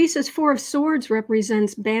 Kelly B says, Four of Swords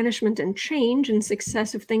represents banishment and change and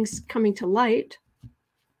success of things coming to light.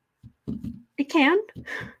 It can.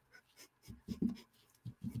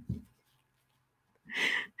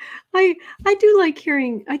 I do like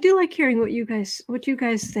hearing what you guys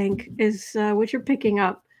think is what you're picking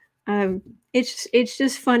up. It's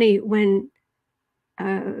just funny when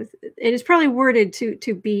it is probably worded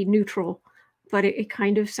to be neutral, but it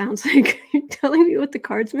kind of sounds like you're telling me what the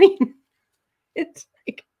cards mean. It's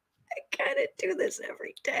like I kind of do this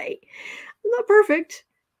every day. I'm not perfect.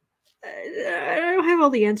 I don't have all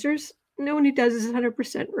the answers. No one who does is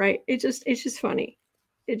 100% right. It's just funny.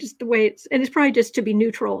 It's just the way it's, and it's probably just to be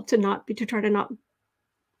neutral, to try to not,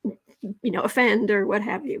 offend or what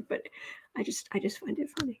have you. But I just find it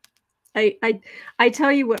funny. I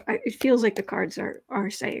tell you what, it feels like the cards are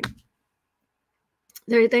saying.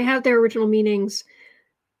 They have their original meanings,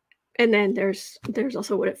 and then there's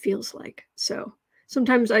also what it feels like. So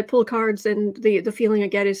sometimes I pull cards, and the feeling I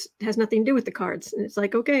get has nothing to do with the cards, and it's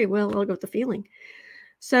like, okay, well, I'll go with the feeling.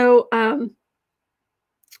 So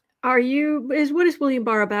what is William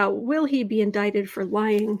Barr about? Will he be indicted for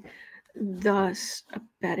lying, thus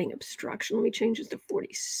abetting obstruction? Let me change this to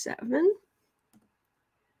 47.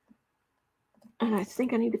 And I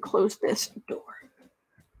think I need to close this door.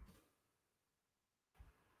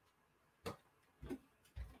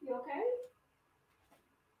 You okay?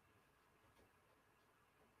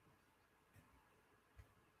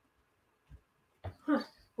 Huh.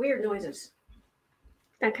 Weird noises.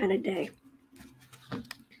 That kind of day.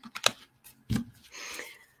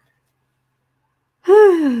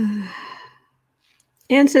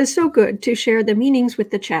 Anne says, so good to share the meanings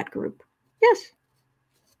with the chat group. Yes.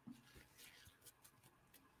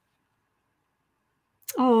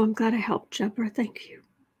 Oh, I'm glad I helped, Jebra. Thank you.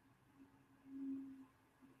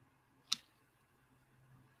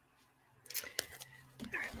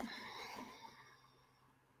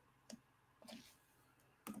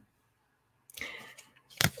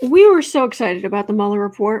 We were so excited about the Mueller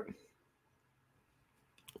report.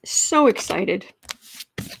 So excited.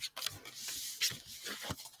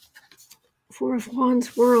 Four of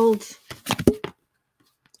Wands, World,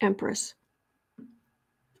 Empress.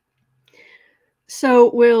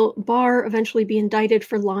 So will Barr eventually be indicted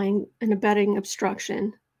for lying and abetting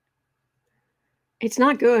obstruction? It's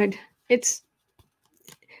not good.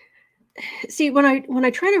 See, when I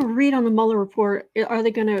try to read on the Mueller report, are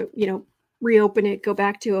they going to, reopen it, go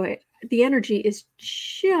back to it? The energy is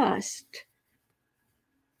just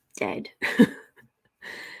dead.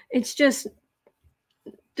 It's just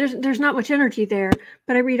there's not much energy there.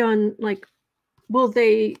 But I read on like, will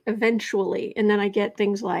they eventually? And then I get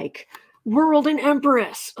things like World and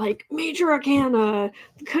Empress, like Major Arcana,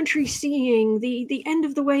 the country seeing the end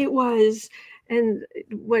of the way it was, and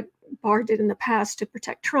what Barr did in the past to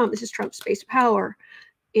protect Trump. This is Trump's space of power.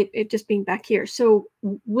 It just being back here. So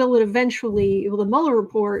will the Mueller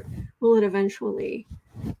report, will it eventually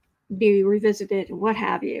be revisited and what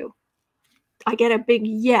have you? I get a big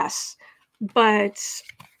yes, but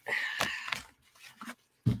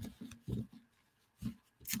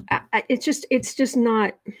it's just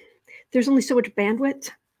not, there's only so much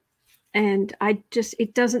bandwidth, and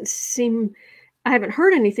it doesn't seem, I haven't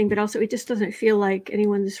heard anything, but also it just doesn't feel like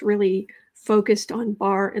anyone's really focused on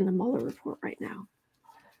Barr and the Mueller report right now.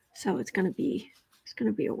 So it's going to be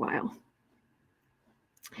a while.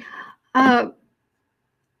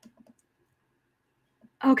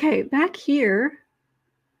 Okay, back here.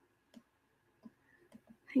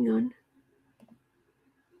 Hang on.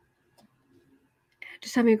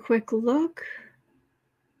 Just having a quick look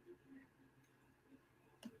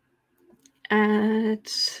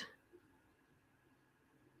at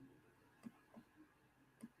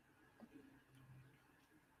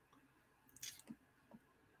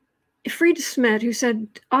Frida Smet, who said,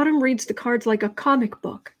 Autumn reads the cards like a comic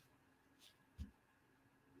book.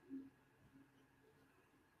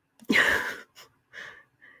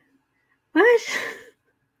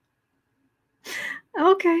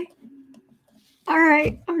 All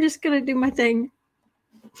right, I'm just going to do my thing.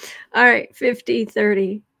 All right,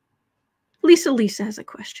 50-30. Lisa has a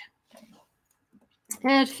question.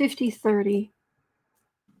 At 50-30,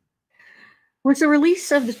 was the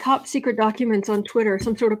release of the top secret documents on Twitter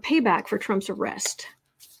some sort of payback for Trump's arrest?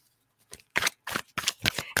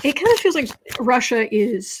 It kind of feels like Russia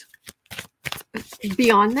is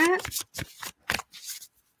beyond that.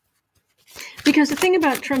 Because the thing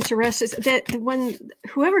about Trump's arrest is that when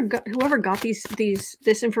whoever got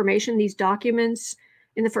this information, these documents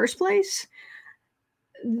in the first place,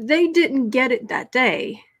 they didn't get it that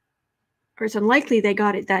day, or it's unlikely they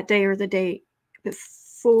got it that day or the day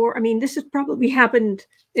before. I mean, this has probably happened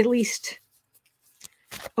at least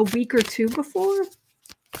a week or two before.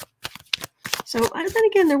 So then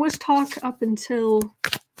again, there was talk up until,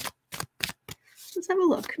 let's have a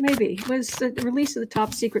look. Maybe was the release of the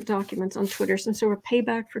top secret documents on Twitter some sort of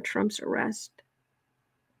payback for Trump's arrest?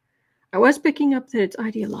 I was picking up that it's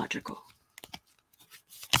ideological.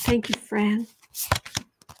 Thank you, Fran.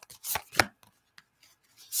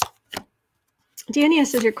 Deania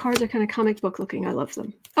says your cards are kind of comic book looking. I love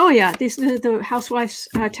them. Oh yeah, the Housewife's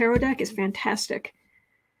Tarot deck is fantastic.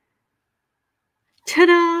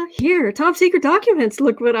 Ta-da! Here, top secret documents.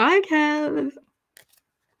 Look what I have.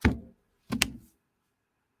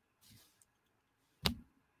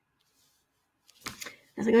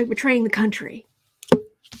 Nothing like betraying the country.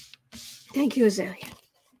 Thank you, Azalea.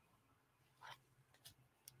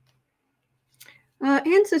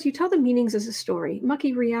 Anne says, you tell the meanings as a story.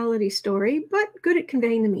 Mucky reality story, but good at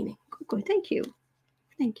conveying the meaning. Good. Thank you.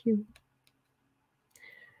 Thank you.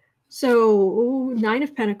 So, 9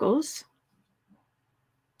 of Pentacles.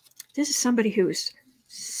 This is somebody who's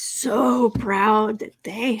so proud that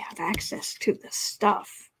they have access to the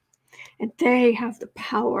stuff. And they have the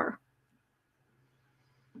power.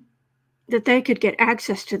 That they could get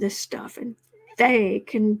access to this stuff. And they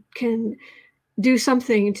can do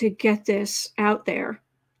something to get this out there.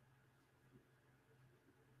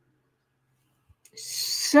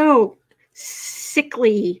 So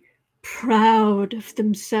sickly proud of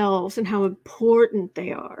themselves and how important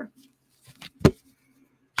they are.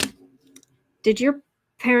 Did your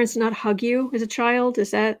parents not hug you as a child?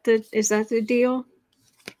 Is that the deal?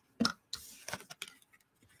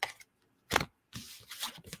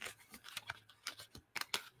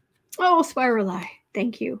 Oh, Spiral Eye.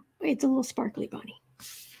 Thank you. It's a little sparkly bunny.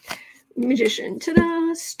 Magician.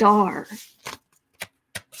 Ta-da! Star.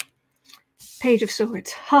 Page of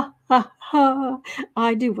Swords. Ha, ha, ha.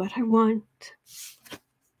 I do what I want.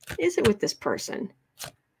 Is it with this person?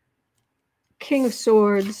 King of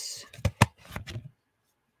Swords.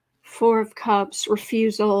 4 of Cups.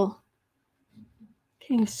 Refusal.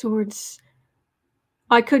 King of Swords.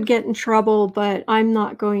 I could get in trouble, but I'm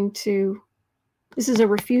not going to. This is a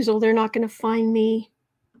refusal. They're not going to find me.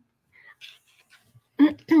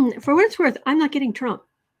 For what it's worth, I'm not getting Trump.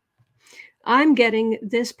 I'm getting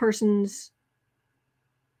this person's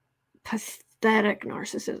pathetic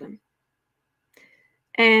narcissism.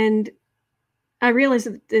 And I realize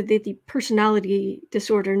that the personality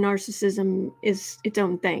disorder, narcissism, is its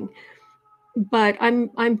own thing. But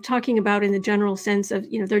I'm talking about in the general sense of,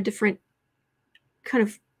 they're different kind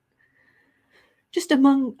of, just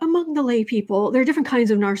among the lay people, there are different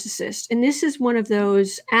kinds of narcissists. And this is one of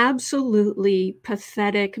those absolutely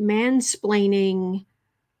pathetic, mansplaining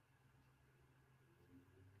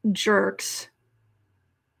jerks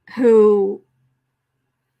who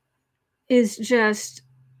is just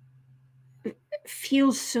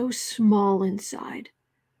feels so small inside,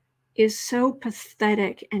 is so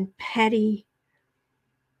pathetic and petty,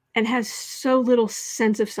 and has so little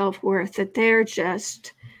sense of self-worth that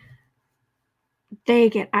they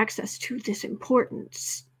get access to this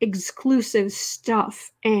important, exclusive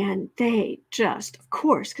stuff, and they just, of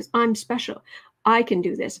course, because I'm special, I can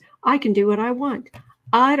do this. I can do what I want.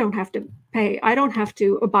 I don't have to pay. I don't have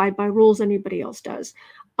to abide by rules anybody else does.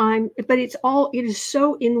 But it is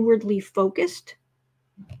so inwardly focused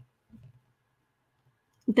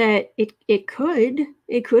that it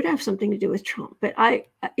could have something to do with Trump. But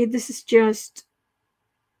this is just,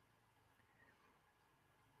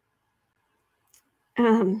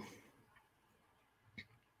 I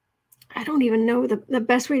don't even know the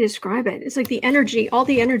best way to describe it. It's like the energy, all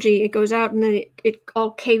the energy, it goes out and then it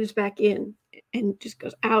all caves back in and just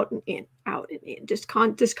goes out and in, out and in, just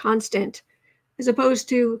constant, as opposed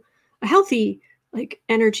to a healthy like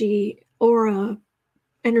energy aura,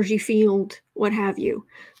 energy field, what have you,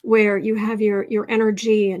 where you have your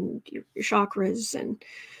energy and your chakras, and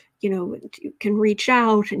you can reach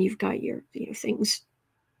out, and you've got your things,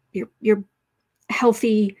 your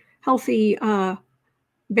healthy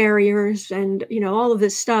barriers and, you know, all of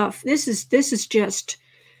this stuff. This is just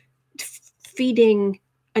feeding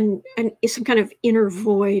some kind of inner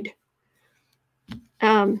void.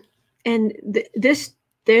 And this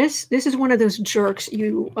is one of those jerks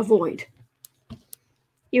you avoid.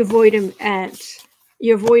 You avoid him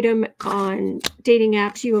on dating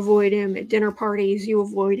apps. You avoid him at dinner parties. You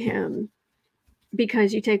avoid him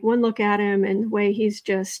because you take one look at him and the way he's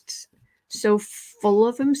just so full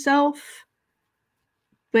of himself,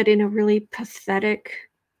 but in a really pathetic,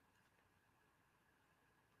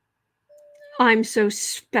 I'm so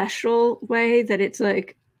special way that it's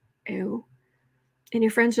like, ew. And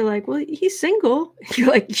your friends are like, well, he's single. You're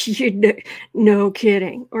like, no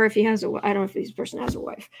kidding. Or if he has I don't know if this person has a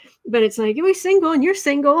wife, but it's like, he's single and you're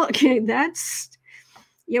single. Okay,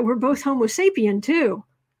 we're both Homo sapien too.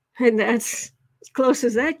 And that's as close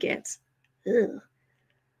as that gets. Ugh.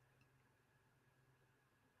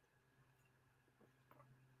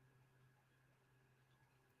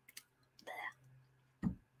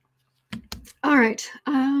 All right.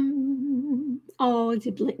 Oh,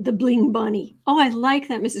 the bling bunny. Oh, I like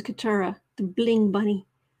that, Mrs. Katura. The bling bunny.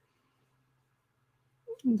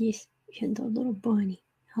 Yes, and the little bunny.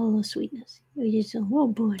 Hello, sweetness. You're just a little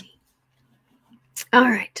bunny. All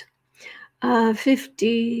right.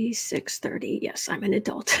 5630. Yes, I'm an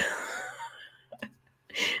adult.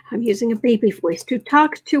 I'm using a baby voice to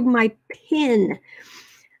talk to my pin.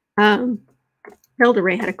 Velda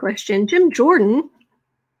Rae had a question. Jim Jordan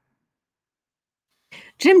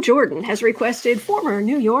has requested former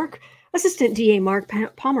New York Assistant DA Mark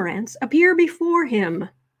Pomerance appear before him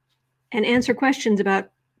and answer questions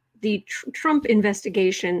about the Trump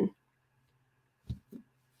investigation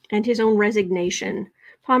and his own resignation.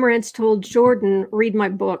 Pomerance told Jordan, read my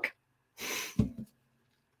book.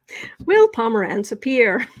 Will Pomerance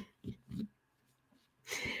appear?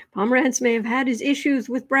 Pomerance may have had his issues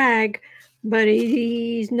with Bragg, but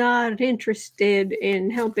he's not interested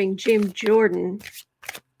in helping Jim Jordan.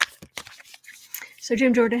 So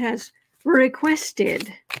Jim Jordan has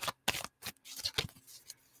requested.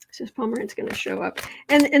 Says Pomerance going to show up,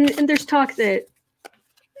 and there's talk that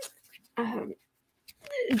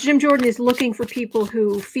Jim Jordan is looking for people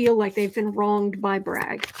who feel like they've been wronged by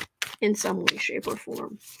Bragg in some way, shape, or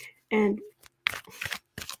form. And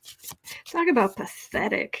talk about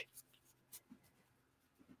pathetic.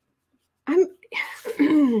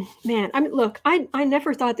 Look, I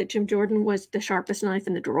never thought that Jim Jordan was the sharpest knife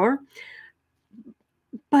in the drawer.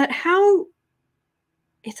 But how,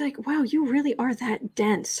 it's like, wow, you really are that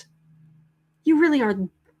dense. You really are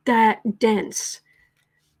that dense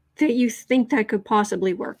that you think that could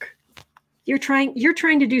possibly work. You're trying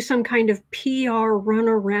to do some kind of PR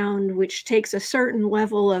runaround, which takes a certain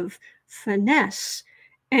level of finesse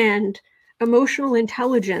and emotional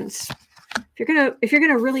intelligence. If you're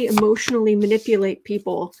gonna really emotionally manipulate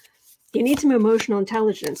people, you need some emotional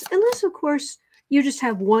intelligence. Unless, of course, you just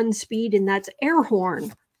have one speed, and that's air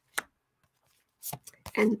horn.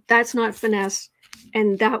 And that's not finesse,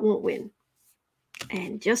 and that won't win.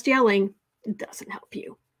 And just yelling doesn't help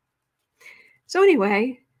you. So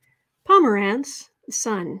anyway, Pomerance, the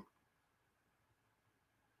son.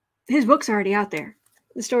 His book's already out there.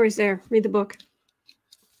 The story's there. Read the book.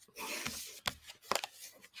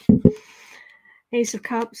 Ace of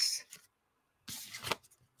Cups.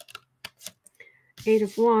 8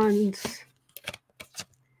 of Wands.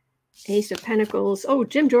 Ace of Pentacles. Oh,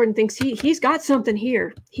 Jim Jordan thinks he's got something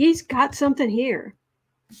here. He's got something here.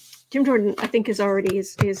 Jim Jordan, I think, his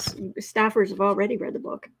staffers have already read the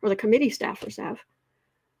book, or the committee staffers have.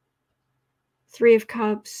 3 of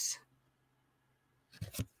Cups.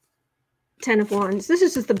 10 of Wands. This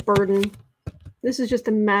is just the burden. This is just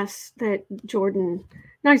a mess that Jordan,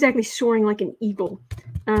 not exactly soaring like an eagle.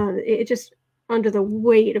 It just under the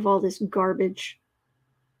weight of all this garbage.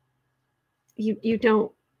 You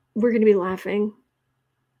don't. We're going to be laughing.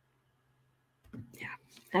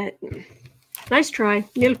 Yeah. Nice try.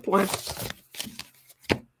 Nil point.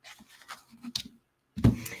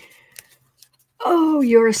 Oh,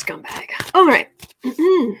 you're a scumbag. All right.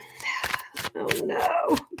 Oh,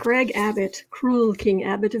 no. Gregg Abbott, cruel King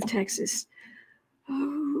Abbott of Texas.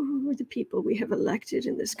 Oh, the people we have elected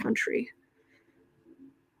in this country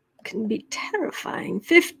can be terrifying.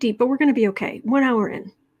 50, but we're going to be okay. 1 hour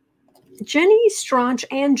in. Jenny, Straunch,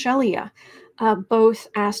 and Gelia both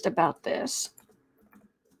asked about this.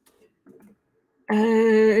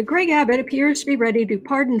 Gregg Abbott appears to be ready to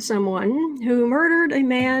pardon someone who murdered a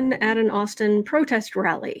man at an Austin protest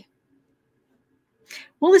rally.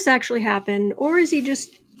 Will this actually happen, or is he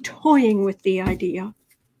just toying with the idea?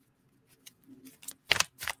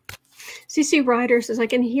 CC Ryder says, I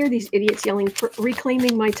can hear these idiots yelling, for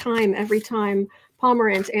reclaiming my time every time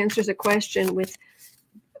Pomerance answers a question with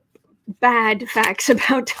bad facts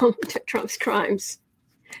about Trump's crimes.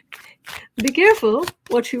 Be careful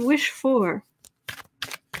what you wish for.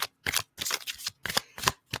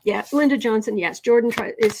 Yeah, Linda Johnson, yes. Jordan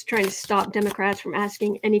is trying to stop Democrats from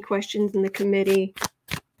asking any questions in the committee.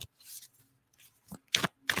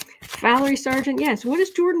 Valerie Sargent, yes. What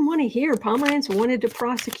does Jordan want to hear? Pomerance wanted to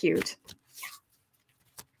prosecute.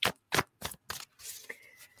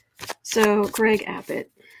 So, Gregg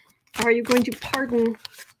Abbott, are you going to pardon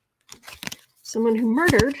someone who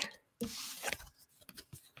murdered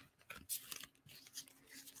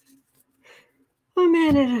a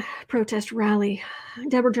man at a protest rally?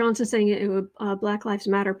 Deborah Johnson saying it was a Black Lives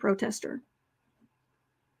Matter protester.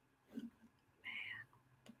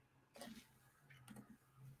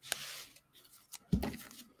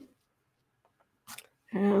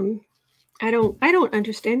 I don't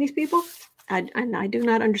understand these people. I do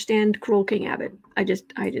not understand cruel King Abbott. I just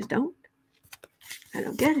don't. I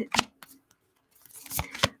don't get it.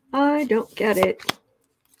 I don't get it.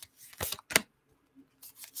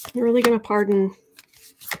 You're really gonna pardon?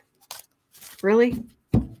 Really?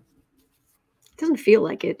 It doesn't feel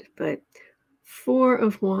like it, but 4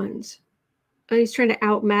 of Wands. Oh, he's trying to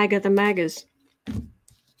out MAGA the MAGAs.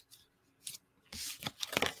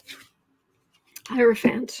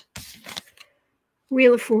 Hierophant.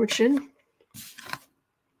 Wheel of Fortune.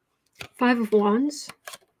 5 of Wands.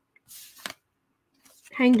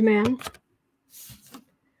 Hanged Man.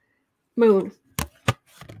 Moon.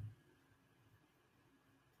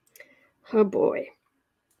 Oh boy.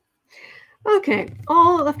 Okay,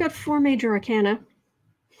 I've got 4 major arcana.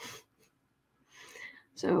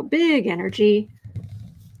 So big energy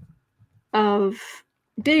of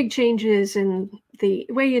big changes in the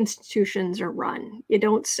way institutions are run. You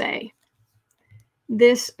don't say.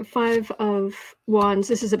 This 5 of Wands,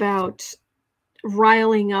 this is about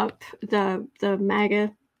riling up the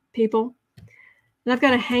MAGA people. And I've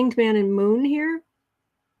got a Hanged Man and Moon here.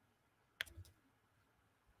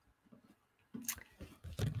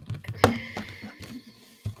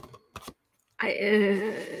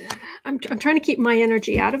 I'm trying to keep my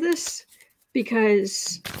energy out of this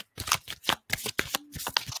because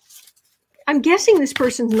I'm guessing this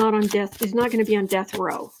person's not on death, is not going to be on death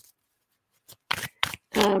row.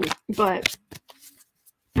 But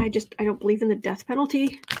I don't believe in the death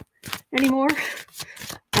penalty anymore.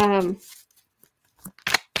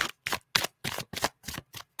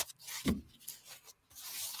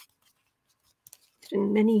 It's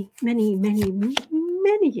been many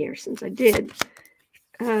years since I did.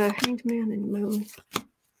 Hanged Man and Moon.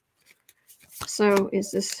 So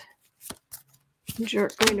is this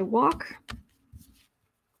jerk going to walk?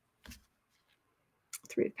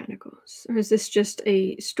 3 of Pentacles. Or is this just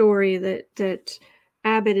a story that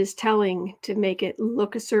Abbott is telling to make it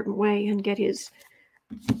look a certain way and get his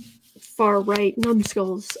far-right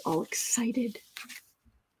numbskulls all excited?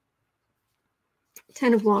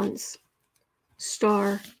 10 of Wands.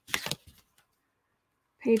 Star.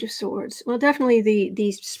 Page of Swords. Well, definitely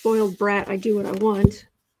the spoiled brat, I do what I want.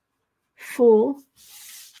 Fool.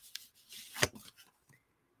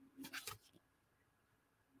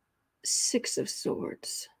 Six of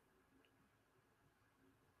Swords.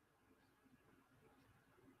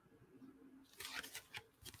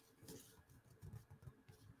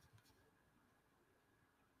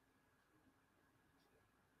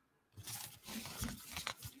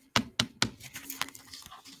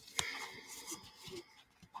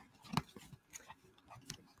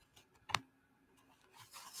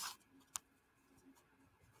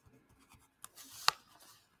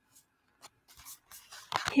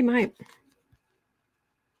 He might.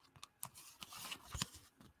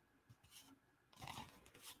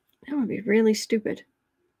 That would be really stupid.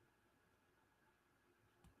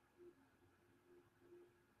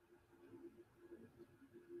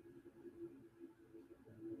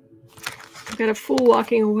 I've got a fool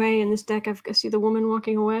walking away in this deck. I see the woman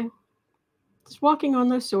walking away. Just walking on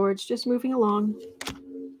those swords, just moving along.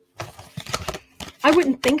 I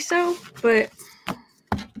wouldn't think so, but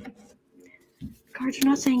cards are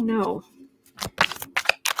not saying no.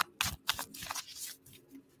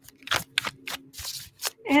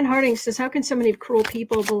 Anne Harding says, how can so many cruel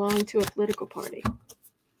people belong to a political party?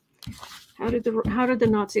 How did the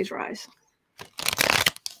Nazis rise?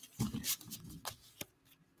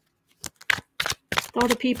 All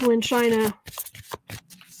the people in China,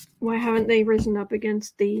 why haven't they risen up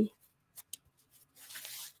against the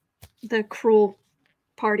cruel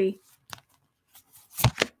party?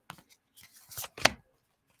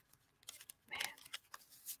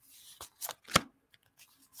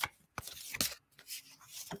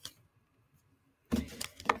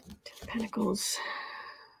 Pentacles,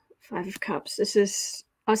 Five of Cups. This is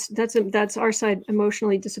us. That's our side,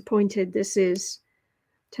 emotionally disappointed. This is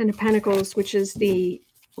Ten of Pentacles, which is the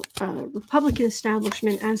Republican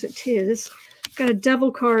establishment as it is. I've got a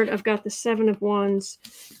Devil card. I've got the Seven of Wands,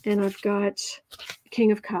 and I've got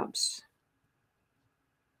King of Cups.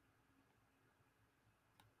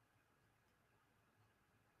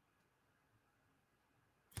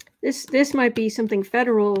 This might be something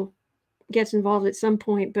federal gets involved at some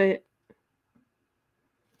point, but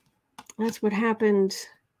that's what happened.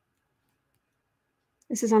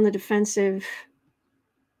 This is on the defensive.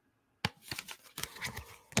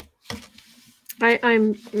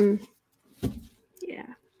 I'm yeah.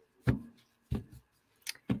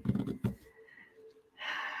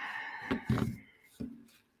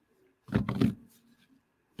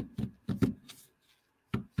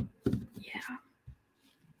 Yeah.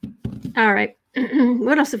 All right.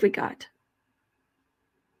 What else have we got?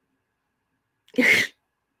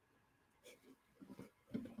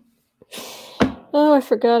 Oh, I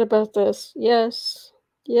forgot about this. Yes.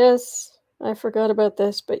 Yes. I forgot about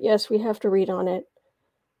this, but yes, we have to read on it.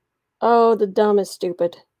 Oh, the dumb is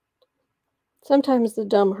stupid. Sometimes the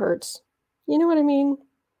dumb hurts. You know what I mean?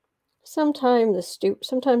 Sometimes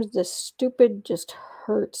the stupid just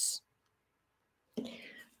hurts.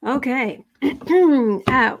 Okay.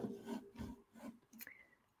 Out.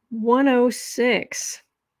 106.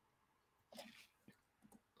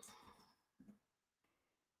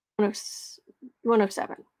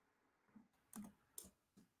 107.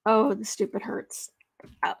 Oh, the stupid hurts.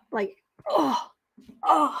 Like, oh.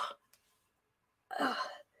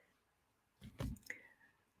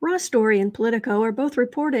 Raw Story and Politico are both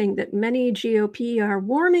reporting that many GOP are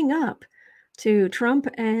warming up to Trump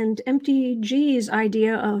and MTG's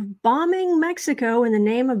idea of bombing Mexico in the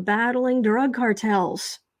name of battling drug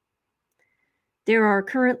cartels. There are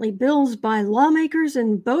currently bills by lawmakers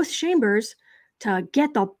in both chambers to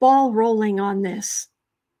get the ball rolling on this.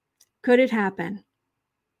 Could it happen?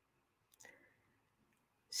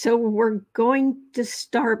 So we're going to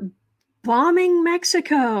start bombing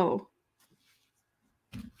Mexico.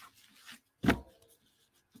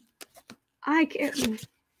 Okay.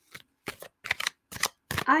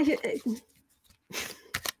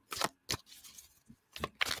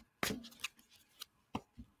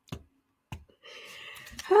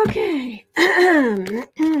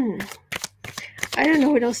 I don't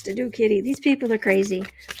know what else to do, Kitty. These people are crazy.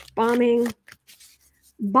 Bombing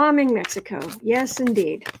Mexico. Yes,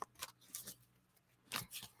 indeed.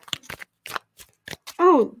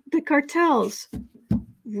 Oh, the cartels.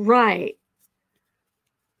 Right.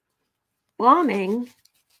 Bombing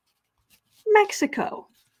Mexico.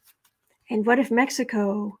 And what if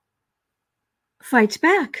Mexico fights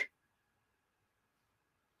back?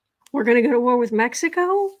 We're going to go to war with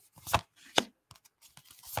Mexico?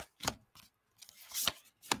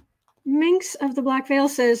 Minx of the Black Veil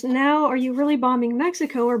says, now are you really bombing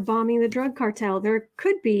Mexico or bombing the drug cartel? There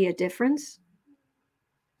could be a difference.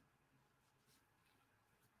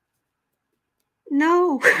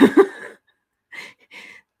 No.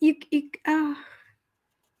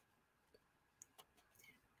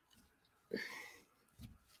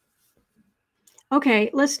 Okay,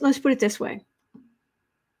 let's put it this way.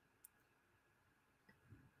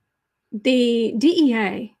 The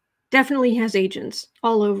DEA definitely has agents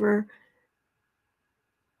all over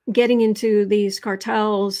getting into these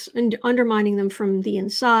cartels and undermining them from the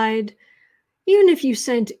inside. Even if you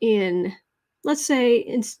sent in, let's say,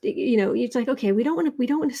 it's like, okay, we don't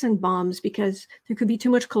want to send bombs because there could be too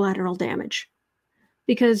much collateral damage.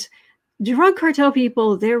 Because drug cartel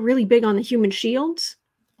people, they're really big on the human shields,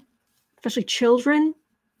 especially children.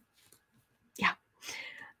 Yeah.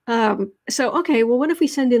 So, okay, well, what if we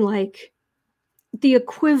send in like the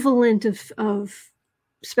equivalent of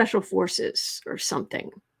special forces or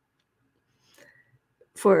something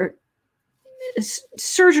for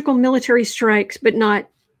surgical military strikes, but not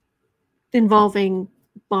involving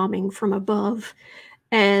bombing from above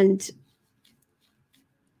and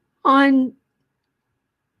on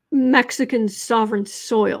Mexican sovereign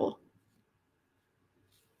soil?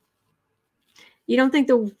 You don't think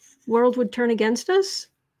the world would turn against us?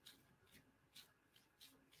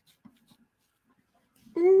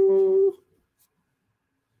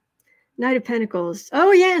 Knight of Pentacles.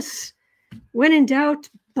 Oh, yes. When in doubt,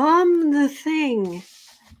 bomb the thing.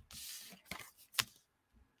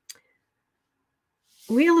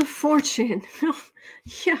 Wheel of Fortune.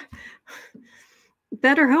 Yeah.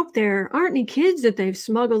 Better hope there aren't any kids that they've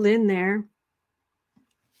smuggled in there.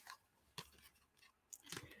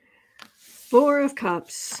 Four of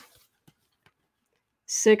Cups.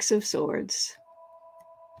 Six of Swords.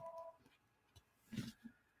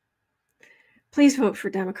 Please vote for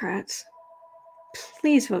Democrats.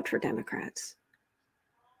 Please vote for Democrats.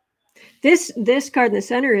 This card in the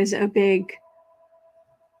center is a big,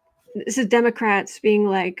 this is Democrats being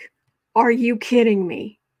like, are you kidding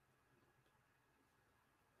me?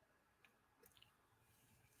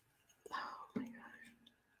 Oh my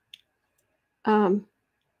gosh.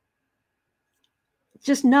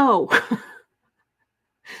 Just no.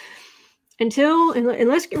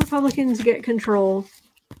 Unless Republicans get control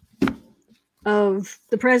of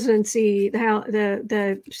the presidency,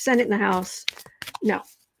 the Senate and the House, no,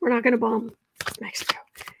 we're not going to bomb Mexico.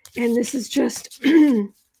 And this is just,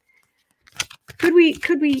 could we,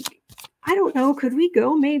 I don't know, could we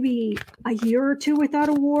go maybe a year or two without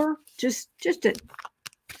a war? Just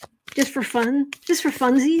for fun, just for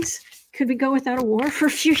funsies? Could we go without a war for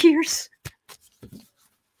a few years?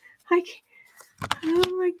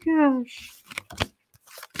 Oh my gosh.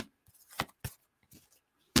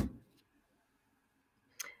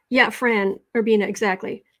 Yeah, Fran, Urbina,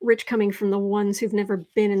 exactly. Rich coming from the ones who've never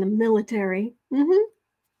been in the military.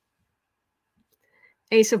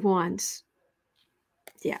 Ace of Wands.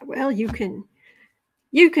 Yeah, well, you can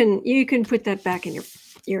put that back in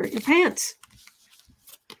your pants.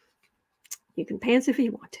 You can pants if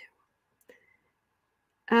you want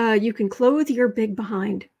to. You can clothe your big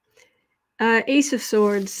behind. Ace of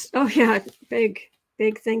Swords. Oh yeah, big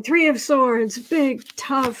thing. 3 of Swords. Big,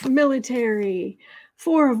 tough, military.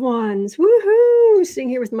 4 of Wands. Woohoo! Sitting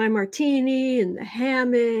here with my martini in the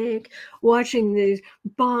hammock, watching the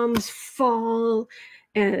bombs fall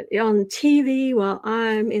on TV while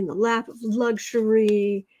I'm in the lap of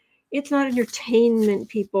luxury. It's not entertainment,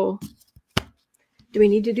 people. Do we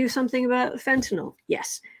need to do something about fentanyl?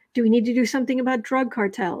 Yes. Do we need to do something about drug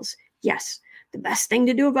cartels? Yes. The best thing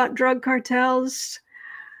to do about drug cartels,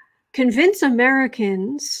 convince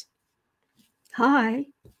Americans, that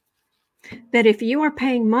if you are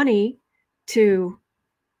paying money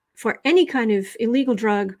for any kind of illegal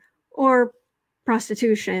drug or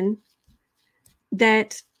prostitution,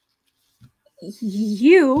 that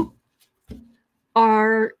you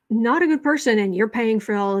are not a good person and you're paying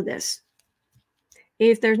for all of this.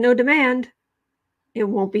 If there's no demand, it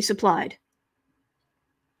won't be supplied.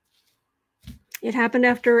 It happened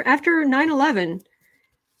after 9/11.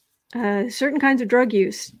 Certain kinds of drug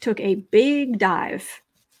use took a big dive.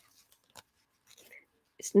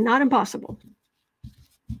 It's not impossible.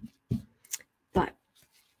 But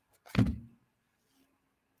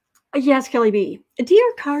yes, Kelly B.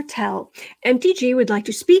 Dear Cartel, MTG would like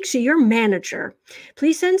to speak to your manager.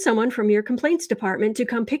 Please send someone from your complaints department to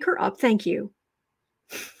come pick her up. Thank you.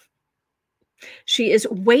 She is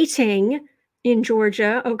waiting in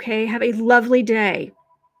Georgia. Okay, have a lovely day.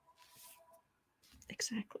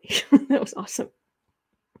 Exactly. That was awesome.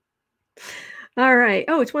 All right.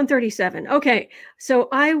 Oh, it's 1:37. Okay, so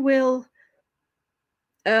I will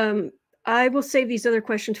save these other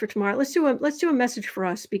questions for tomorrow. Let's do a message for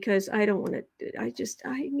us, because I don't want to. I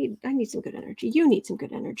need some good energy. You need some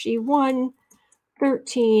good energy.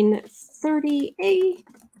 1:13:30. A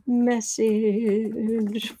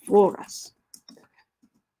message for us.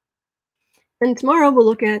 And tomorrow we'll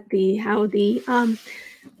look at how the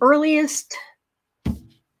earliest.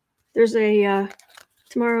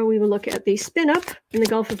 Tomorrow we will look at the spin up in the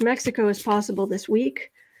Gulf of Mexico as possible this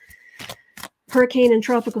week. Hurricane and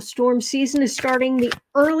tropical storm season is starting the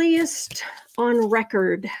earliest on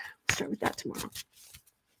record. We'll start with that tomorrow.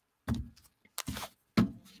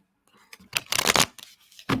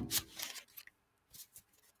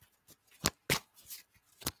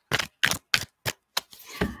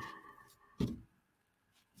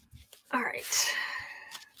 All right.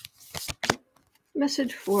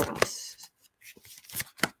 Message for us.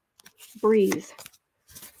 Breathe.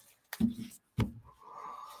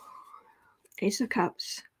 Ace of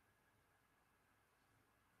Cups.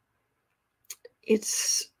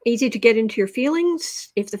 It's easy to get into your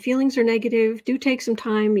feelings. If the feelings are negative, do take some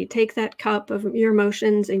time. You take that cup of your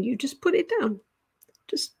emotions and you just put it down.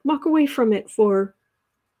 Just walk away from it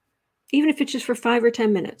even if it's just for 5 or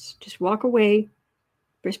 10 minutes. Just walk away.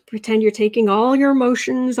 Just pretend you're taking all your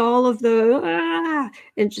emotions, all of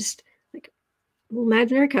and just like an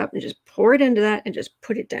imaginary cup, and just pour it into that and just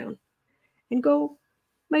put it down. And go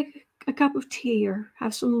make a cup of tea or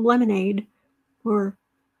have some lemonade or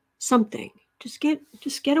something. Just get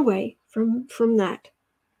away from that.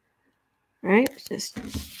 All right? Just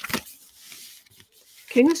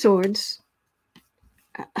King of Swords.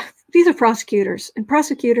 These are prosecutors, and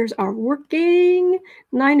prosecutors are working.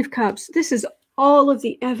 9 of Cups. This is all of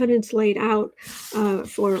the evidence laid out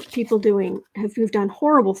for people who've done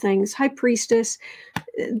horrible things. High Priestess.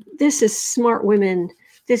 This is smart women.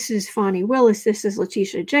 This is Fonnie Willis. This is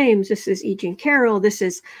Letitia James. This is E. Jean Carroll. This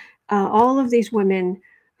is all of these women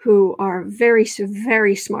who are very,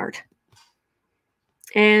 very smart.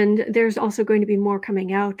 And there's also going to be more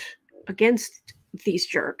coming out against these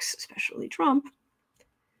jerks, especially Trump.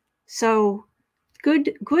 So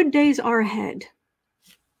good days are ahead.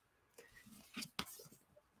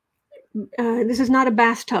 This is not a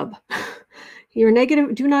bathtub. Your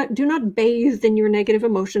negative, do not bathe in your negative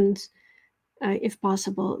emotions, if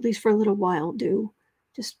possible, at least for a little while. Do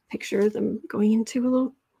just picture them going into a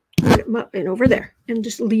little and over there, and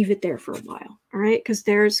just leave it there for a while. All right, because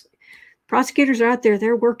there's prosecutors are out there,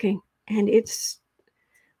 they're working, and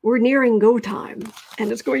we're nearing go time,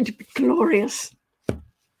 and it's going to be glorious.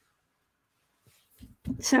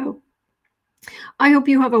 So I hope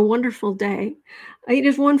you have a wonderful day. It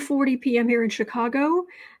is 1:40 p.m. here in Chicago.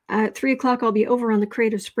 At 3 o'clock, I'll be over on the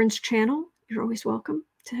Creative Sprints channel. You're always welcome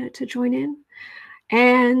to join in.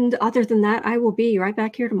 And other than that, I will be right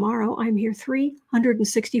back here tomorrow. I'm here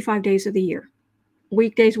 365 days of the year.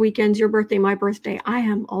 Weekdays, weekends, your birthday, my birthday. I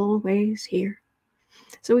am always here.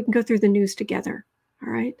 So we can go through the news together.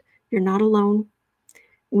 All right? You're not alone.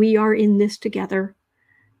 We are in this together.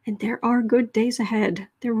 And there are good days ahead.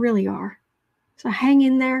 There really are. So hang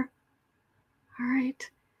in there. All right.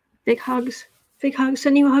 Big hugs. Big hugs.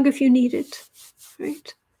 Send you a hug if you need it. All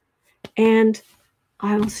right. And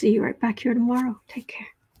I will see you right back here tomorrow. Take care.